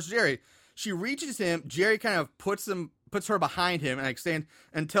goes towards Jerry. She reaches him. Jerry kind of puts her behind him and stands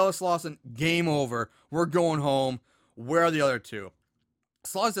and tells Slauson, game over. We're going home. Where are the other two?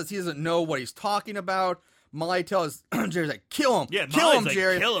 Slauson says he doesn't know what he's talking about. Molly tells Jerry, kill him. Yeah, kill him,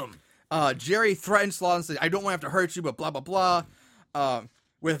 Jerry. Kill him. Jerry threatens Slauson and says, I don't want to have to hurt you, but blah, blah, blah.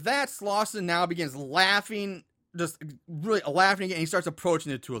 With that, Slauson now begins laughing, just really laughing again. And he starts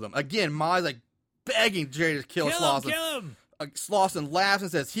approaching the two of them. Again, Molly's begging Jerry to kill Slauson. Kill him. Slauson laughs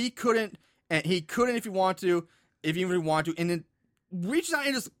and says he couldn't if he wanted to, and then reaches out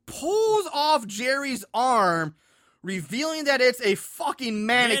and just pulls off Jerry's arm, revealing that it's a fucking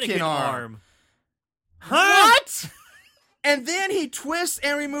mannequin arm. Huh? What? And then he twists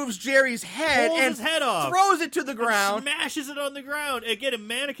and removes Jerry's head Pulls and his head off. Throws it to the ground. Smashes it on the ground. Again, a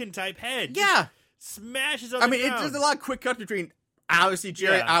mannequin type head. Yeah. Smashes on the ground. There's a lot of quick cuts between obviously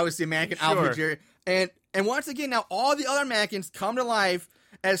Jerry, obviously a mannequin, obviously Jerry. And once again, now all the other mannequins come to life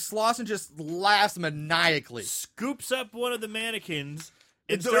as Slauson just laughs maniacally. Scoops up one of the mannequins.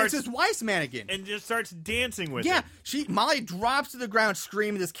 It's his wife's mannequin. And just starts dancing with it. Yeah, Molly drops to the ground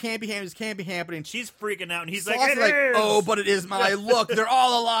screaming, this can't be happening. She's freaking out, and he's like, oh, but it is Molly. Look, they're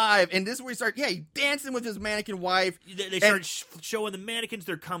all alive. And this is where he starts, he's dancing with his mannequin wife. They start showing the mannequins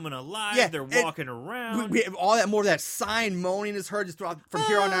they're coming alive. Yeah, they're walking around. We have all that, more of that sign moaning is heard just from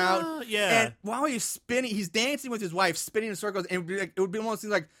here on out. Yeah. And while he's dancing with his wife, spinning in circles, and it would be almost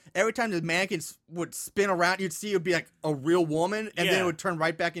like every time the mannequins would spin around, you'd see it would be like a real woman, and then it would turn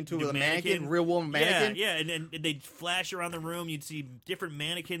right back into a mannequin, real woman mannequin. Yeah, and they'd flash around the room. You'd see different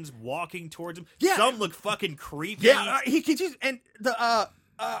mannequins walking towards him. Yeah. Some look fucking creepy. Yeah, he continues, and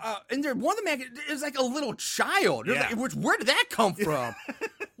and there one of the mannequins is like a little child. Yeah. Where did that come from?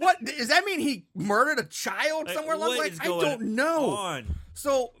 What does that mean? He murdered a child somewhere along the way? I don't know.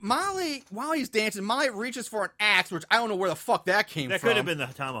 So Molly, while he's dancing, Molly reaches for an axe, which I don't know where the fuck that came from. That could have been the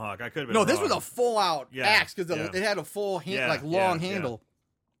tomahawk. I could have been. No, this was a full out axe because it had a full long handle.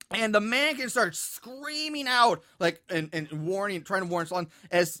 And the mannequin starts screaming out, and warning, trying to warn Slauson,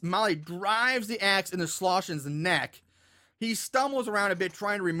 as Molly drives the axe into Slauson's neck. He stumbles around a bit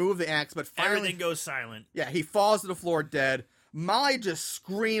trying to remove the axe, but finally... Everything goes silent. Yeah, he falls to the floor dead. Molly just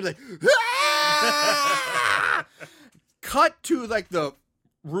screams ah! Cut to, the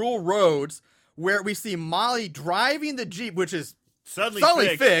rural roads, where we see Molly driving the Jeep, which is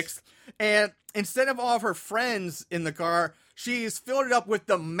suddenly fixed. And instead of all of her friends in the car... She's filled it up with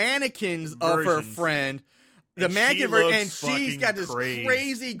the mannequins of her friend. The mannequin version. And she's got this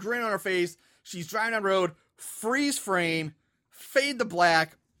crazy grin on her face. She's driving down the road. Freeze frame. Fade to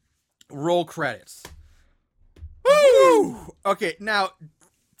black. Roll credits. Woo! Okay, now,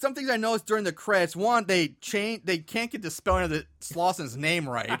 some things I noticed during the credits. One, they can't get the spelling of Slauson's name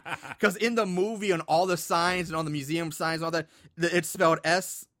right. Because in the movie, on all the signs and on the museum signs and all that, it's spelled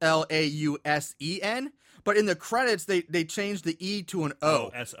Slausen. but in the credits they changed the E to an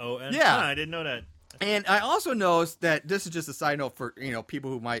O. S-O-N? Yeah. I didn't know that. And I also noticed that this is just a side note for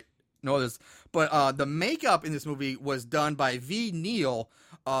people who might know this, but the makeup in this movie was done by V. Neal.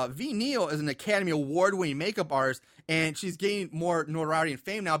 V. Neal is an Academy Award-winning makeup artist, and she's gaining more notoriety and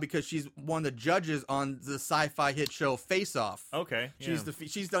fame now because she's one of the judges on the sci-fi hit show Face Off. Okay, yeah.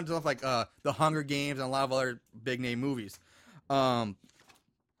 She's done stuff like The Hunger Games and a lot of other big-name movies. So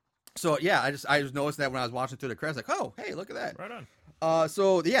yeah, I just noticed that when I was watching through the credits, like, oh, hey, look at that. Right on.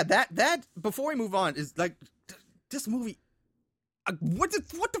 So yeah, that before we move on is like this movie. What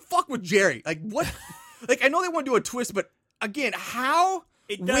the fuck with Jerry? Like what? Like I know they want to do a twist, but again, how?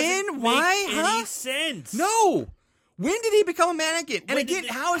 It doesn't make any sense. No. When did he become a mannequin? And again,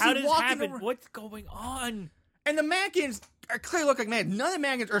 how is he walking walking over? What's going on? And the mannequins are clearly look like mannequins. None of the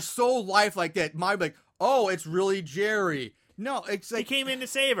mannequins are so lifelike that my like, oh, it's really Jerry. No, it's like he came in to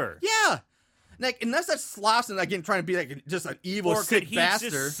save her. Yeah. Like, unless that's Slauson, again, trying to be like just an evil, sick bastard.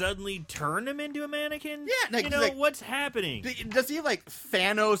 Or could he just suddenly turn him into a mannequin? Yeah. Like, like, what's happening? Does he have, like,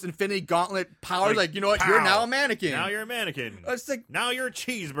 Thanos Infinity Gauntlet powers? Like, you know what? Pow. You're now a mannequin. Now you're a mannequin. It's like, now you're a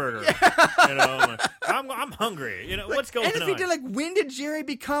cheeseburger. Yeah. I'm hungry. Like, what's going on? And if he did, like, when did Jerry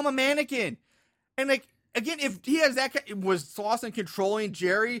become a mannequin? And, like, again, if he has that, was Slauson controlling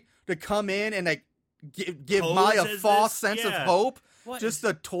Jerry to come in and, like, give Molly a false sense of hope? Just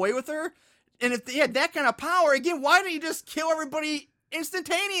to toy with her? And if he had that kind of power, again, why didn't he just kill everybody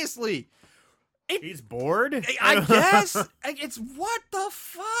instantaneously? He's bored? I guess. It's what the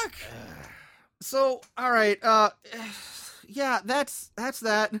fuck? So, all right. Yeah, that's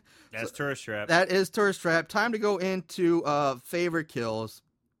that. That's Tourist Trap. That is Tourist Trap. Time to go into favorite kills.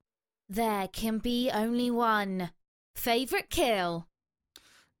 There can be only one. Favorite kill.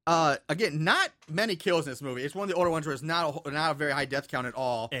 Again, not many kills in this movie. It's one of the older ones where it's not a very high death count at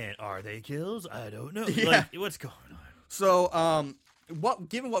all. And are they kills? I don't know. Yeah. Like, what's going on? So,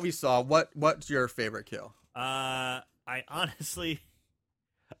 given what we saw, what's your favorite kill? I honestly,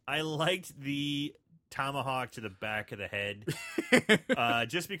 I liked the tomahawk to the back of the head.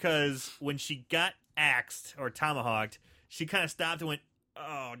 Just because when she got axed or tomahawked, she kind of stopped and went,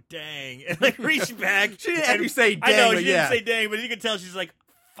 "Oh dang!" and like reached back. She didn't actually say dang. I know she didn't say dang, but you can tell she's like,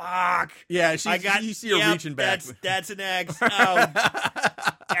 "Fuck." Yeah, you see her reaching back. That's an axe. Oh,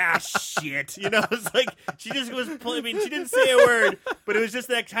 shit. You know, it's like she just was. I mean, she didn't say a word, but it was just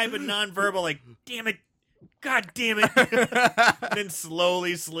that type of nonverbal, like, "Damn it, God damn it," and then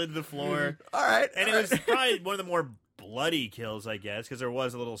slowly slid to the floor. All right, and it was probably one of the more bloody kills, I guess, because there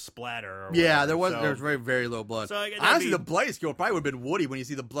was a little splatter. Yeah, there was very, very low blood. So honestly, the bloodiest kill probably would have been Woody when you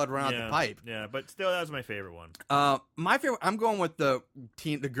see the blood run out the pipe. Yeah, but still, that was my favorite one. My favorite, I'm going with the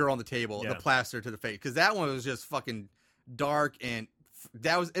girl on the table, the plaster to the face, because that one was just fucking dark, and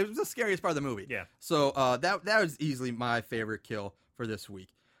it was the scariest part of the movie. Yeah. So that was easily my favorite kill for this week.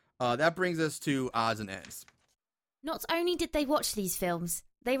 That brings us to odds and ends. Not only did they watch these films,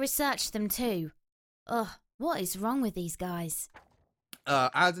 they researched them too. Ugh. What is wrong with these guys?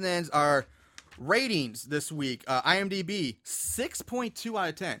 Odds and ends are ratings this week. IMDb 6.2 out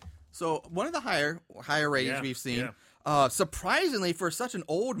of 10. So one of the higher ratings we've seen. Yeah. Surprisingly, for such an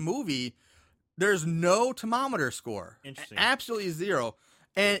old movie, there's no thermometer score. Interesting. Absolutely zero.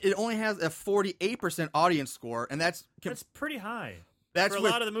 And it only has a 48% audience score, and that's pretty high. That's for a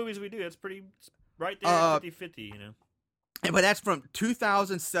lot of the movies we do. That's pretty right there, 50-50. You know. But that's from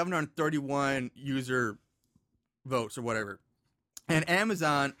 2,731 user votes or whatever, and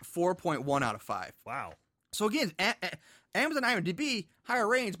Amazon 4.1 out of 5. Wow. So again, Amazon IMDb higher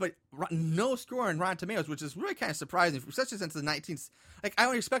ratings, but no score in Rotten Tomatoes, which is really kind of surprising, especially since the 19th. Like I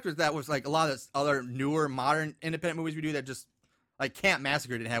would expect that was like a lot of this other newer modern independent movies we do that just like Camp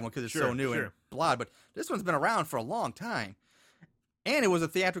Massacre didn't have one because it's so new and blood, but this one's been around for a long time, and it was a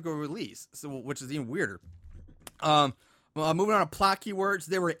theatrical release, so which is even weirder. Moving on to plot keywords,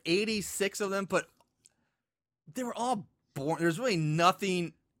 there were 86 of them, but they were all boring. There's really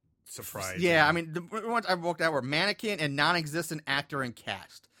nothing surprising. Yeah, I mean, the ones I worked out were mannequin and non-existent actor and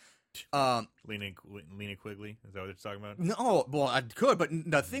cast. Lena Quigley, is that what you're talking about? No, well, I could, but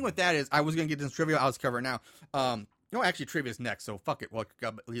the thing with that is, I was going to get this trivia. I'll just cover it now. No, actually, trivia is next, so fuck it. Well,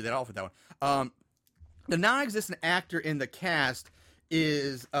 I'll leave that off with that one. The non-existent actor in the cast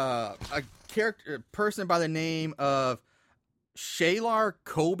is a person by the name of Shailar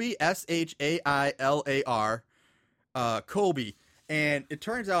Colby, Shailar. Colby, and it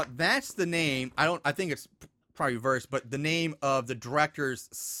turns out that's the name. I think it's probably reversed, but the name of the director's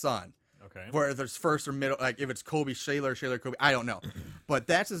son. Okay. Whether there's first or middle, like if it's Colby Shailar Colby, I don't know, but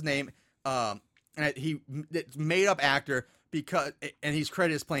that's his name. And it's made up actor, and he's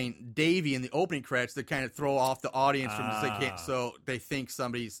credited as playing Davy in the opening credits to kind of throw off the audience so they think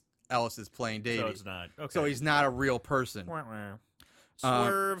somebody else is playing Davy. So it's not. Okay. So he's not a real person.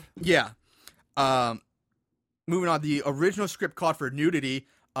 Swerve. Yeah. Moving on, the original script called for nudity,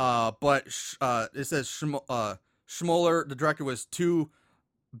 but it says Schmoller, the director, was too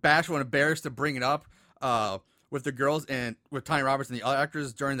bashful and embarrassed to bring it up with the girls and with Tanya Roberts and the other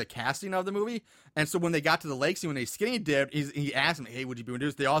actors during the casting of the movie. And so when they got to the lake scene, when they skinny dipped, he asked them, "Hey, would you be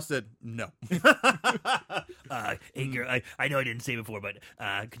reduced?" They all said no. Hey, girl, I know I didn't say before, but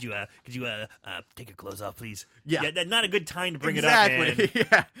could you take your clothes off, please? Yeah, that's not a good time to bring exactly. it up, man.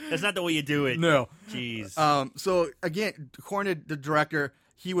 Yeah, that's not the way you do it. No, jeez. So again, according to the director,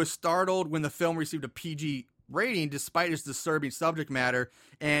 he was startled when the film received a PG rating despite its disturbing subject matter,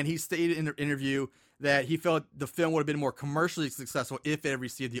 and he stated in the interview that he felt the film would have been more commercially successful if it had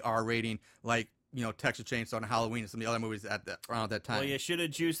received the R rating, like Texas Chainsaw and Halloween and some of the other movies around that time. Well, you should have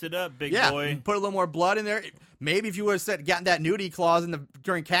juiced it up, big boy. Yeah, put a little more blood in there. Maybe if you would have gotten that nudity clause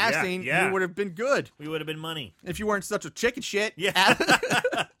during casting, you would have been good. We would have been money. If you weren't such a chicken shit. Yeah.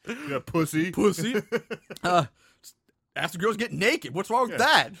 Yeah, pussy. Ask the girls get naked. What's wrong with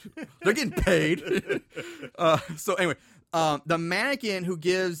that? They're getting paid. So anyway, the mannequin who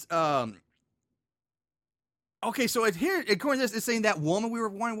gives... Okay, so it's here. According to this, it's saying that woman. We were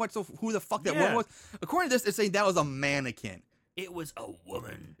wondering who the fuck that woman was. According to this, it's saying that was a mannequin. It was a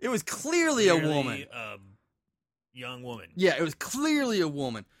woman. It was clearly a woman. Young woman. Yeah, it was clearly a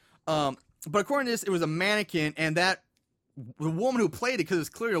woman. But according to this, it was a mannequin, and that the woman who played it, because it's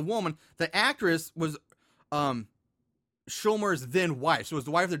clearly a woman, the actress was Schulmer's then wife. So it was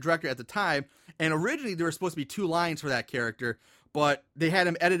the wife of the director at the time. And originally, there were supposed to be 2 lines for that character. But they had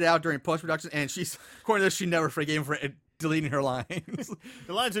him edited out during post-production, and according to this, she never forgave him for deleting her lines.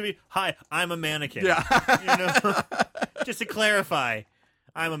 The lines would be, "Hi, I'm a mannequin." Yeah. Just to clarify,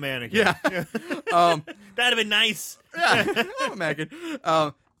 I'm a mannequin. Yeah. That'd have been nice. Yeah, I'm a mannequin.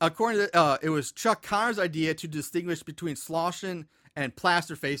 According to it was Chuck Connor's idea to distinguish between Slauson and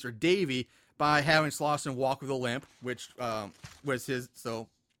Plasterface, or Davy, by having Slauson walk with a limp, which was his, so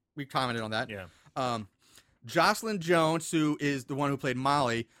we commented on that. Yeah. Jocelyn Jones, who is the one who played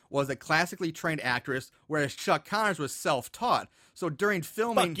Molly, was a classically trained actress, whereas Chuck Connors was self-taught. So during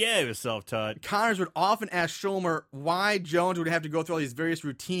filming... Fuck yeah, he was self-taught. Connors would often ask Schulmer why Jones would have to go through all these various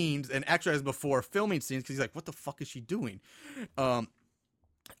routines and exercises before filming scenes, because he's like, what the fuck is she doing? Of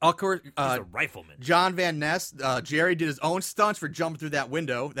course, he's a rifleman. John Van Ness, Jerry did his own stunts for jumping through that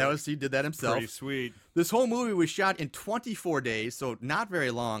window. He did that himself. Pretty sweet. This whole movie was shot in 24 days, so not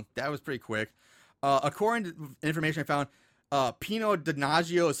very long. That was pretty quick. According to information I found, Pino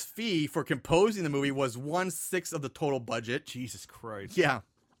Donaggio's fee for composing the movie was 1/6 of the total budget. Jesus Christ. Yeah.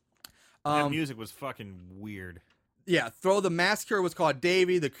 That music was fucking weird. Yeah. Though the massacre was called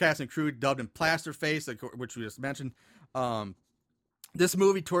Davy, the cast and crew dubbed him Plasterface, which we just mentioned. This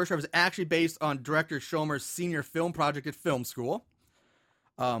movie, Tourist Trap, is actually based on director Schulmer's senior film project at film school.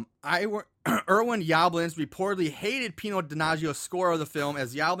 Irwin Yablans reportedly hated Pino Donaggio's score of the film,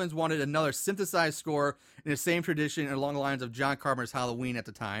 as Yablans wanted another synthesized score in the same tradition and along the lines of John Carpenter's Halloween at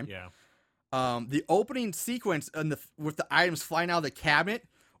the time. Yeah. The opening sequence with the items flying out of the cabinet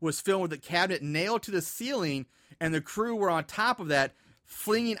was filmed with the cabinet nailed to the ceiling, and the crew were on top of that,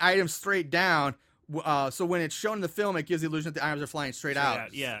 flinging items straight down. So when it's shown in the film, it gives the illusion that the items are flying straight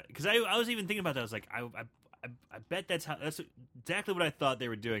out. Yeah, because I was even thinking about that. I was like, I bet that's exactly what I thought they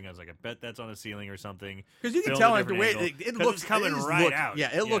were doing. I was like, I bet that's on the ceiling or something. Because you can tell the way it looks coming right out.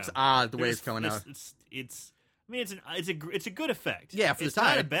 Yeah, it looks odd the way it's coming out. It's a good effect. Yeah, for the time.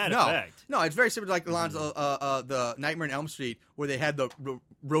 It's not a bad effect. No, it's very similar to like the lines of the Nightmare on Elm Street, where they had the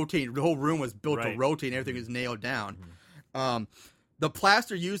rotating. The whole room was built to rotate, and everything was nailed down. The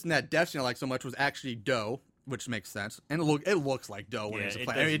plaster used in that death scene I like so much was actually dough, which makes sense, and it looks like dough when it's a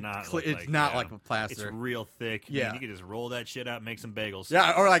plaster. It's not like a plaster. It's real thick. Yeah, you can just roll that shit out, and make some bagels.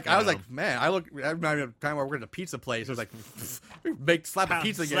 Yeah, or like I was like, man, I remember a time where we're at a pizza place. It was like slap a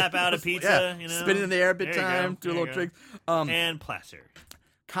pizza, slap out a pizza, spin it in the air a bit time, do a little trick. And plaster.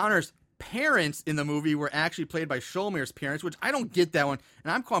 Connor's parents in the movie were actually played by Schulmer's parents, which I don't get that one,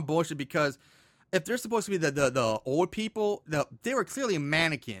 and I'm calling bullshit because if they're supposed to be the old people, they were clearly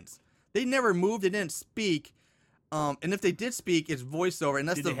mannequins. They never moved. They didn't speak. And if they did speak, it's voiceover.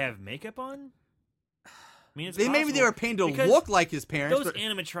 And did they have makeup on? I mean, it's maybe they were painted to look like his parents. Those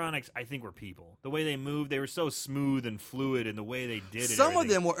animatronics, I think, were people. The way they moved, they were so smooth and fluid, and the way they did it. Some of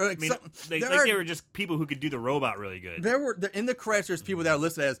them were. They were just people who could do the robot really good. There were in the credits. There's people that are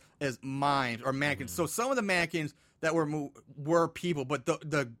listed as mimes or mannequins. So some of the mannequins that were people, but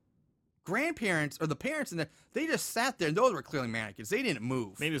the grandparents or the parents, and they just sat there, and those were clearly mannequins. They didn't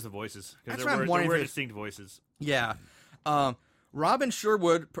move. Maybe it's the voices. That's Because what I'm wondering. They're distinct voices. Yeah. Robin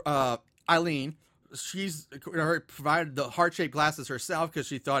Sherwood, Eileen, she's provided the heart-shaped glasses herself because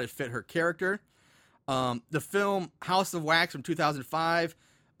she thought it fit her character. The film House of Wax from 2005,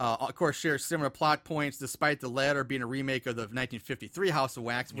 of course, shares similar plot points, despite the latter being a remake of the 1953 House of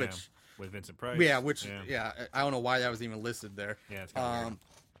Wax, which with Vincent Price. Yeah, I don't know why that was even listed there. Yeah, it's kind of weird.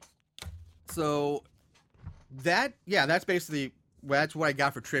 So that's basically that's what I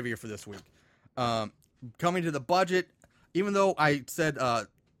got for trivia for this week. Coming to the budget, even though I said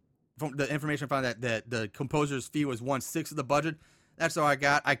from the information I found that the composer's fee was 1/6 of the budget, that's all I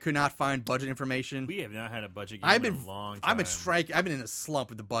got. I could not find budget information. We have not had a budget game in a long time. I've been in a slump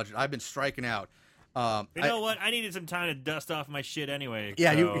with the budget. I've been striking out. You know what? I needed some time to dust off my shit anyway.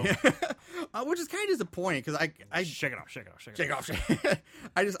 Yeah, so. Which is kind of disappointing because I shake it off.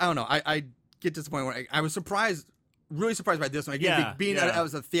 I don't know. I get disappointed when I was really surprised by this one. Again, being that it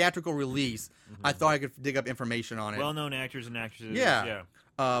was a theatrical release, I thought I could dig up information on it. Well-known actors and actresses. Yeah.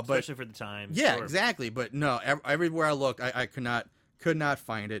 Especially for the time. Yeah, sure. Exactly. But no, everywhere I looked, I could not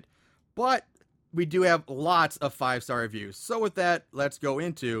find it. But we do have lots of 5-star reviews. So with that, let's go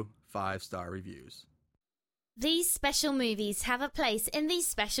into 5-star reviews. These special movies have a place in these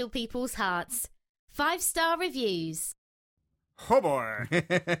special people's hearts. 5-star reviews. Oh boy.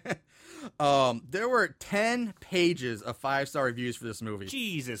 There were 10 pages of 5-star reviews for this movie.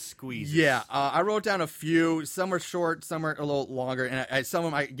 Jesus squeeze. Yeah, I wrote down a few. Some were short, some were a little longer, and some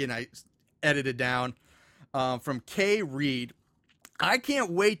of them I edited down. From Kay Reed. I can't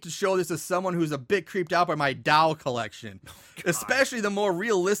wait to show this to someone who's a bit creeped out by my doll collection, especially the more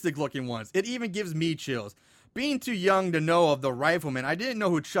realistic looking ones. It even gives me chills. Being too young to know of the Rifleman, I didn't know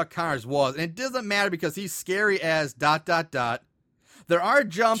who Chuck Connors was, and it doesn't matter because he's scary as ... There are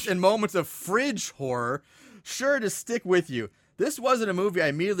jumps and moments of fridge horror, sure to stick with you. This wasn't a movie I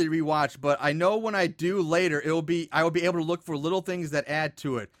immediately rewatched, but I know when I do later, I will be able to look for little things that add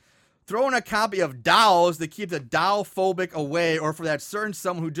to it. Throw in a copy of Dolls to keep the doll-phobic away, or for that certain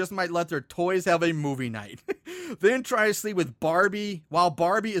someone who just might let their toys have a movie night. Then try to sleep with Barbie while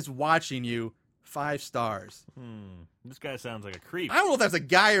Barbie is watching you. 5 stars. This guy sounds like a creep. I don't know if that's a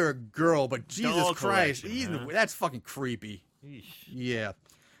guy or a girl, but Jesus Doll Christ, collection, that's fucking creepy. Eesh. Yeah.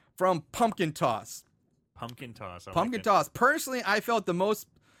 From Pumpkin Toss. Pumpkin Toss. Pumpkin Toss. Personally, I felt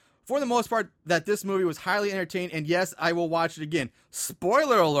for the most part, that this movie was highly entertaining, and yes, I will watch it again.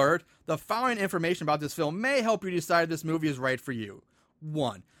 Spoiler alert, the following information about this film may help you decide if this movie is right for you.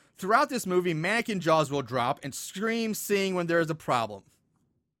 1. Throughout this movie, mannequin jaws will drop and scream sing when there is a problem.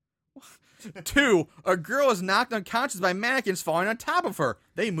 2. A girl is knocked unconscious by mannequins falling on top of her.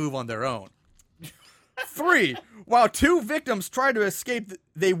 They move on their own. 3. While 2 victims try to escape,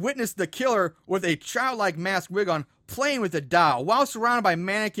 they witness the killer with a childlike mask wig on playing with a doll. While surrounded by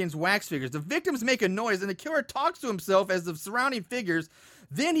mannequins' wax figures, the victims make a noise and the killer talks to himself as the surrounding figures.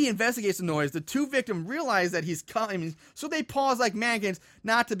 Then he investigates the noise. The 2 victims realize that he's coming, so they pause like mannequins,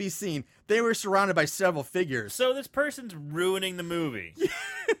 not to be seen. They were surrounded by several figures. So this person's ruining the movie.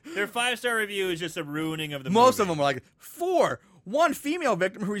 Their 5-star review is just a ruining of the movie. Most of them are like 4. One female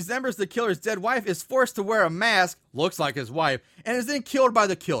victim who resembles the killer's dead wife is forced to wear a mask, looks like his wife, and is then killed by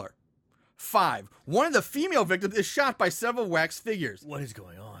the killer. 5. One of the female victims is shot by several wax figures. What is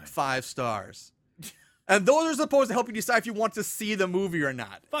going on? 5 stars. And those are supposed to help you decide if you want to see the movie or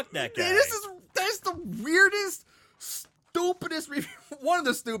not. Fuck that guy. That's the weirdest, stupidest review. One of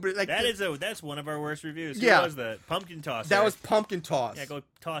the stupidest. Like, that's one of our worst reviews. Yeah. Who was that? Pumpkin Toss. That was Pumpkin Toss. Yeah, go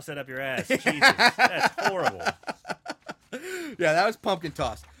toss that up your ass. Jesus, that's horrible. Yeah, that was Pumpkin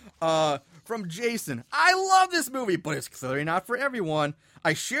Toss. From Jason, I love this movie, but it's clearly not for everyone.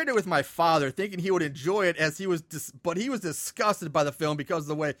 I shared it with my father, thinking he would enjoy it, but he was disgusted by the film because of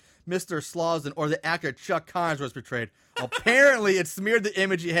the way Mr. Slauson, or the actor Chuck Connors, was portrayed. Apparently, it smeared the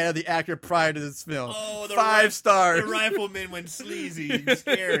image he had of the actor prior to this film. Oh, 5 stars. The Rifleman went sleazy and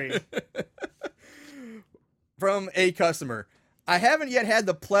scary. From a customer, I haven't yet had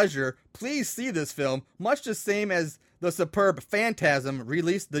the pleasure. Please see this film, much the same as the superb Phantasm,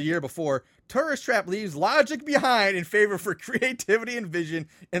 released the year before. Tourist Trap leaves logic behind in favor for creativity and vision,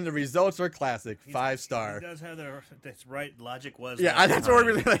 and the results are classic. 5-star. He does have that's right. Logic was. Yeah, that's what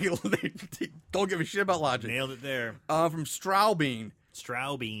we're really like. They don't give a shit about logic. Nailed it there. From Straubing.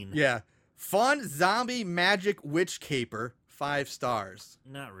 Yeah. Fun zombie magic witch caper. 5 stars.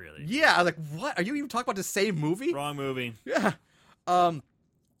 Not really. Yeah, I was like, what? Are you even talking about the same movie? Wrong movie. Yeah.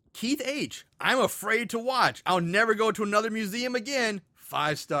 Keith H. I'm afraid to watch. I'll never go to another museum again.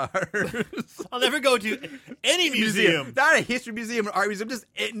 5 stars. I'll never go to any museum. Not a history museum, an art museum. Just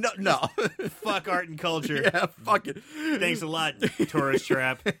no. Fuck art and culture. Yeah, fuck it. Thanks a lot, tourist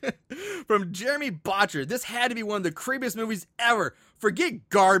trap. From Jeremy Botcher, this had to be one of the creepiest movies ever. Forget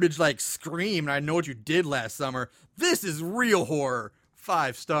garbage like Scream and I Know What You Did Last Summer. This is real horror.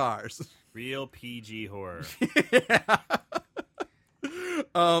 5 stars. Real PG horror. Yeah.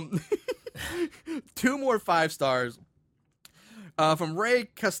 2 more 5 stars. From Ray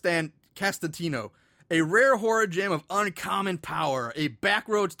Castantino. A rare horror gem of uncommon power. A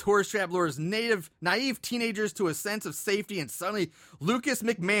backroads tourist trap lures naive teenagers to a sense of safety, and suddenly Lucas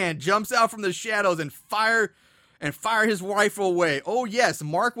McMahon jumps out from the shadows and fire his rifle away. Oh yes,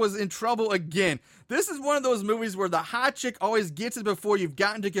 Mark was in trouble again. This is one of those movies where the hot chick always gets it before you've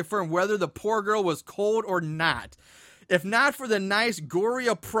gotten to confirm whether the poor girl was cold or not. If not for the nice, gory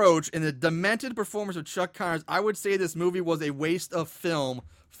approach and the demented performance of Chuck Connors, I would say this movie was a waste of film.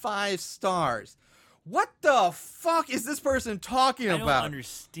 5 stars. What the fuck is this person talking about? I don't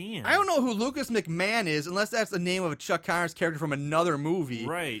understand. I don't know who Lucas McMahon is, unless that's the name of a Chuck Connors character from another movie.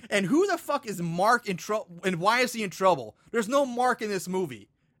 Right. And who the fuck is Mark in trouble? And why is he in trouble? There's no Mark in this movie.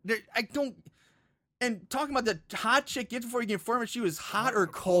 I don't. And talking about the hot chick gets before you can confirm if she was hot or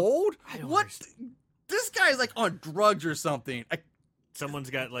cold. What? Understand. This guy's like on drugs or something. Someone's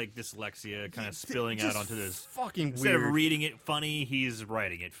got like dyslexia kind of spilling out onto this. Fucking weird. Instead of reading it funny, he's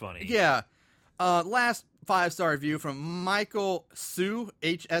writing it funny. Yeah. Last 5-star review from Michael Sue,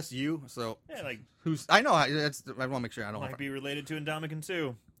 HSU. So yeah, like who's? I know. I want to make sure I don't. Might be related to Ndamukong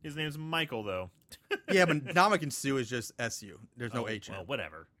Suh. His name's Michael though. Yeah, but Ndamukong Suh is just SU. There's no H in it. Well,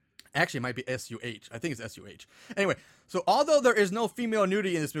 whatever. Actually, it might be SUH. I think it's SUH. Anyway, so although there is no female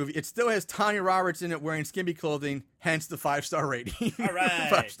nudity in this movie, it still has Tanya Roberts in it wearing skimpy clothing, hence the 5-star rating. All right.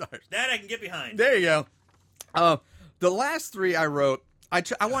 5 stars. That I can get behind. There you go. The last 3 I wrote, I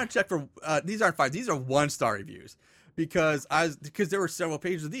want to check for, these aren't 5, these are 1-star reviews. Because there were several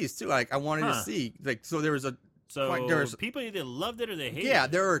pages of these too. Like I wanted to see, like, so there was a, so people either loved it or they hated it. Yeah,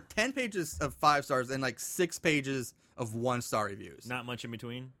 there were 10 pages of 5 stars and like 6 pages of 1-star reviews. Not much in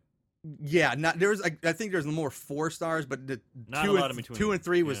between. Yeah, I think there's more 4 stars, but the not a lot in between. 2 and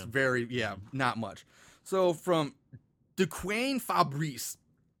 3 was not much. So from DeQuain Fabrice,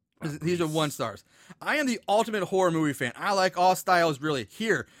 these are 1 stars. I am the ultimate horror movie fan. I like all styles, really.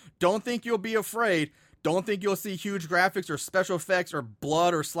 Here, don't think you'll be afraid. Don't think you'll see huge graphics or special effects or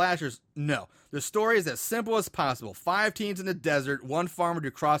blood or slashers. No, the story is as simple as possible. 5 teens in the desert, 1 farmer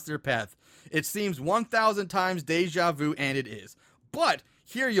to cross their path. It seems 1,000 times deja vu, and it is. But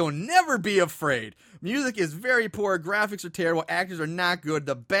here you'll never be afraid. Music is very poor, graphics are terrible, actors are not good.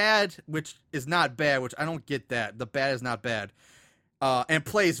 The bad, which is not bad, which I don't get that. The bad is not bad. And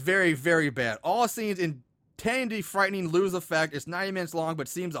plays very, very bad. All scenes intending to be frightening lose effect. It's 90 minutes long, but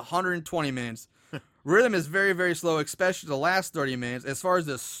seems 120 minutes. Rhythm is very, very slow, especially the last 30 minutes. As far as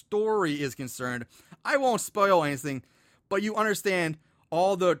the story is concerned, I won't spoil anything, but you understand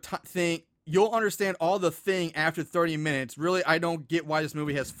all the thing. You'll understand all the thing after 30 minutes. Really, I don't get why this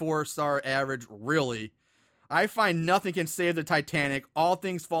movie has 4-star average, really. I find nothing can save the Titanic. All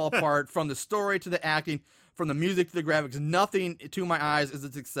things fall apart, from the story to the acting, from the music to the graphics. Nothing, to my eyes, is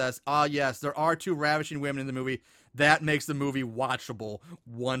a success. Ah, yes, there are 2 ravishing women in the movie. That makes the movie watchable.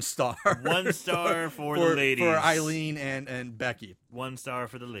 1 star. 1 star for the ladies. For Eileen and Becky. 1 star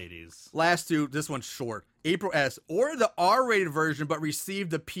for the ladies. Last 2, this one's short. April S. Ordered the R-rated version, but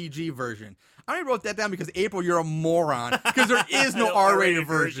received the PG version. I only wrote that down because, April, you're a moron. Because there is no R-rated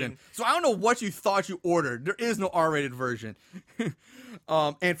version. So I don't know what you thought you ordered. There is no R-rated version.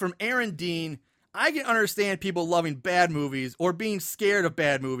 And from Aaron Dean, I can understand people loving bad movies or being scared of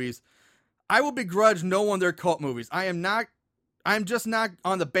bad movies. I will begrudge no one their cult movies. I'm just not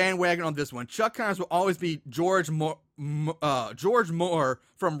on the bandwagon on this one. Chuck Connors will always be George Moore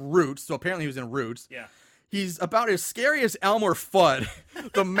from Roots. So apparently he was in Roots. Yeah. He's about as scary as Elmer Fudd.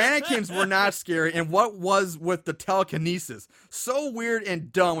 The mannequins were not scary, and what was with the telekinesis? So weird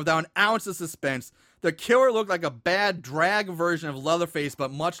and dumb without an ounce of suspense. The killer looked like a bad drag version of Leatherface,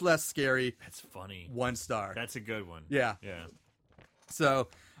 but much less scary. That's funny. 1 star. That's a good one. Yeah. Yeah. So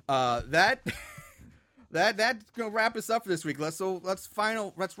that's gonna wrap us up for this week. Let's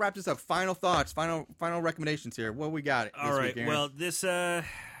wrap this up. Final thoughts, final recommendations here. What we got? All right. Week, well, this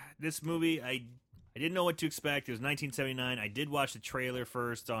movie, I didn't know what to expect. It was 1979. I did watch the trailer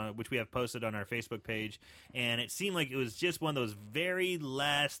first, which we have posted on our Facebook page, and it seemed like it was just one of those very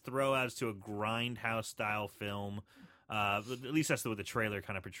last throwouts to a grindhouse style film. At least that's what the trailer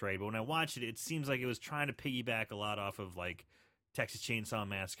kind of portrayed. But when I watched it, it seems like it was trying to piggyback a lot off of like Texas Chainsaw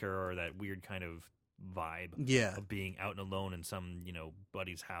Massacre or that weird kind of vibe. Yeah. Of being out and alone in some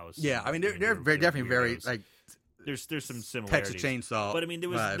buddy's house. Yeah, I mean they're definitely very like. There's some similarities. Texas Chainsaw. But I mean there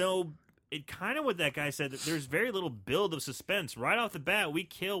was no. It kind of what that guy said, that there's very little build of suspense. Right off the bat, we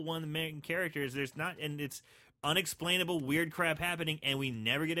kill one of the main characters. There's not, and it's unexplainable, weird crap happening, and we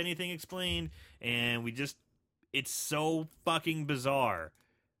never get anything explained, and it's so fucking bizarre.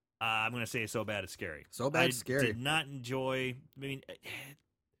 I'm going to say it's so bad it's scary. So bad it's scary. I did not enjoy,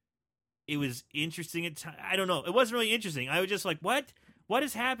 it was interesting at times. I don't know. It wasn't really interesting. I was just like, what? What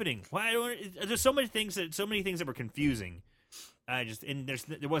is happening? There's so many things that were confusing. There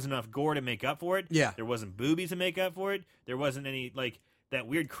wasn't enough gore to make up for it. Yeah. There wasn't boobies to make up for it. There wasn't any, that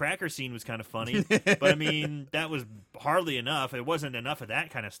weird cracker scene was kind of funny. But, I mean, that was hardly enough. It wasn't enough of that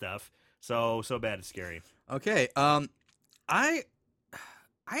kind of stuff. So bad it's scary. Okay. I'm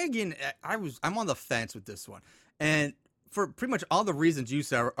on the fence with this one. And for pretty much all the reasons you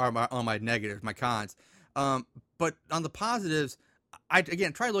said are on my negatives, my cons. But on the positives, I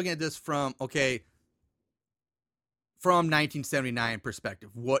try looking at this from 1979 perspective,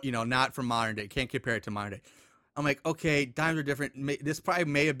 not from modern day. Can't compare it to modern day. I'm like, okay, times are different. This probably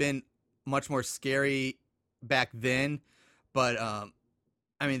may have been much more scary back then, but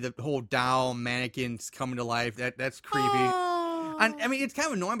I mean, the whole doll mannequins coming to life, that's creepy. And, I mean, it's kind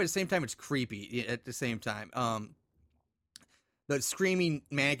of annoying, but at the same time, it's creepy at the same time. The screaming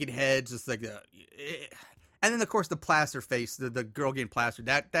mannequin heads, just like and then, of course, the plaster face, the girl getting plastered.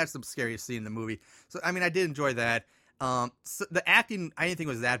 That's the scariest scene in the movie. So, I mean, I did enjoy that. So the acting, I didn't think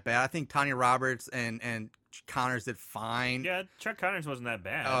was that bad. I think Tanya Roberts and Connors did fine. Yeah, Chuck Connors wasn't that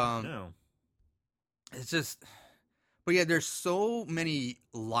bad. No. It's just, but yeah, there's so many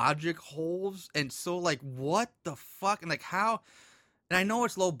logic holes, and so what the fuck, and how. And I know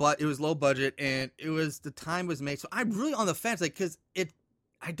it's it was low budget, and the time was made. So I'm really on the fence, because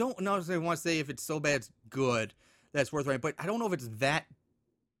I don't know if I want to say if it's so bad it's good that's worth writing, but I don't know if it's that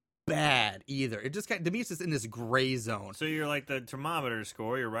bad either. It just to me it's just in this gray zone. So you're like the thermometer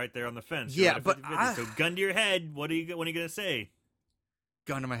score. You're right there on the fence. Yeah, but so gun to your head. What are you gonna say?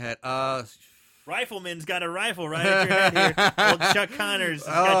 Gun to my head. Rifleman's got a rifle right at your head here. Old Chuck Connors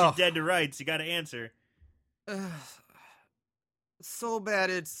has got you dead to rights. You got to answer. So bad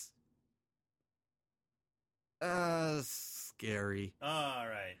it's scary. All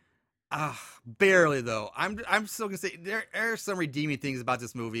right. Barely though. I'm still gonna say there are some redeeming things about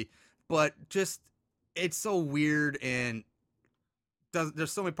this movie, but just it's so weird, and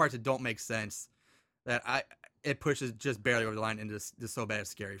there's so many parts that don't make sense that it pushes just barely over the line into this so bad it's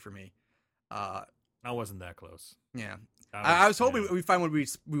scary for me. I wasn't that close. Yeah. I was hoping we find we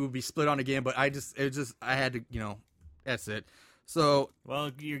would be split on again, but I had to, that's it. So,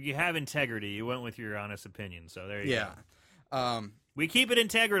 well, you have integrity. You went with your honest opinion, so there you go. Yeah. We keep it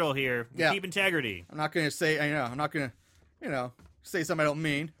integral here. We keep integrity. I'm not going to say, I'm not going to, say something I don't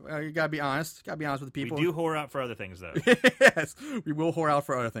mean. You got to be honest. Got to be honest with the people. We do whore out for other things, though. Yes, we will whore out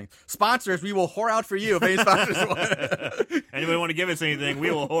for other things. Sponsors, we will whore out for you if any sponsors want. Anybody want to give us anything,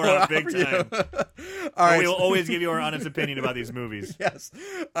 we will whore out big time. All right. We will always give you our honest opinion about these movies. Yes.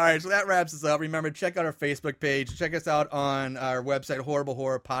 All right, so that wraps us up. Remember, check out our Facebook page. Check us out on our website,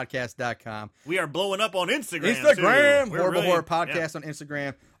 horriblehorrorpodcast.com. We are blowing up on Instagram, Horrible Horror Podcast on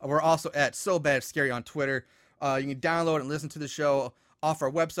Instagram. We're also at So Bad It's Scary on Twitter. You can download and listen to the show off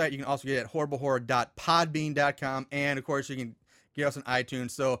our website. You can also get it at horriblehorror.podbean.com. And, of course, you can get us on iTunes.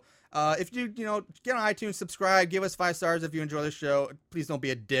 So if you, get on iTunes, subscribe, give us 5 stars if you enjoy the show. Please don't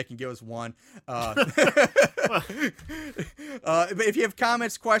be a dick and give us 1. But if you have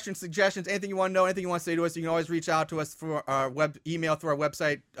comments, questions, suggestions, anything you want to know, anything you want to say to us, you can always reach out to us for our email through our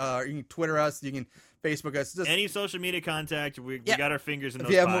website. You can Twitter us. You can Facebook us. Just any social media contact. We got our fingers in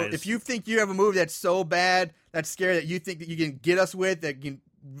those pies. If you think you have a movie that's so bad, that's scary, that you think that you can get us with, that you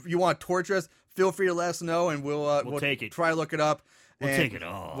want to torture us, feel free to let us know, and we'll take it. Try to look it up. We'll take it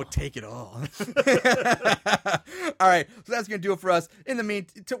all. We'll take it all. All right, so that's going to do it for us. In the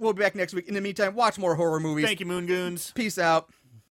meantime, we'll be back next week. In the meantime, watch more horror movies. Thank you, Moon Goons. Peace out.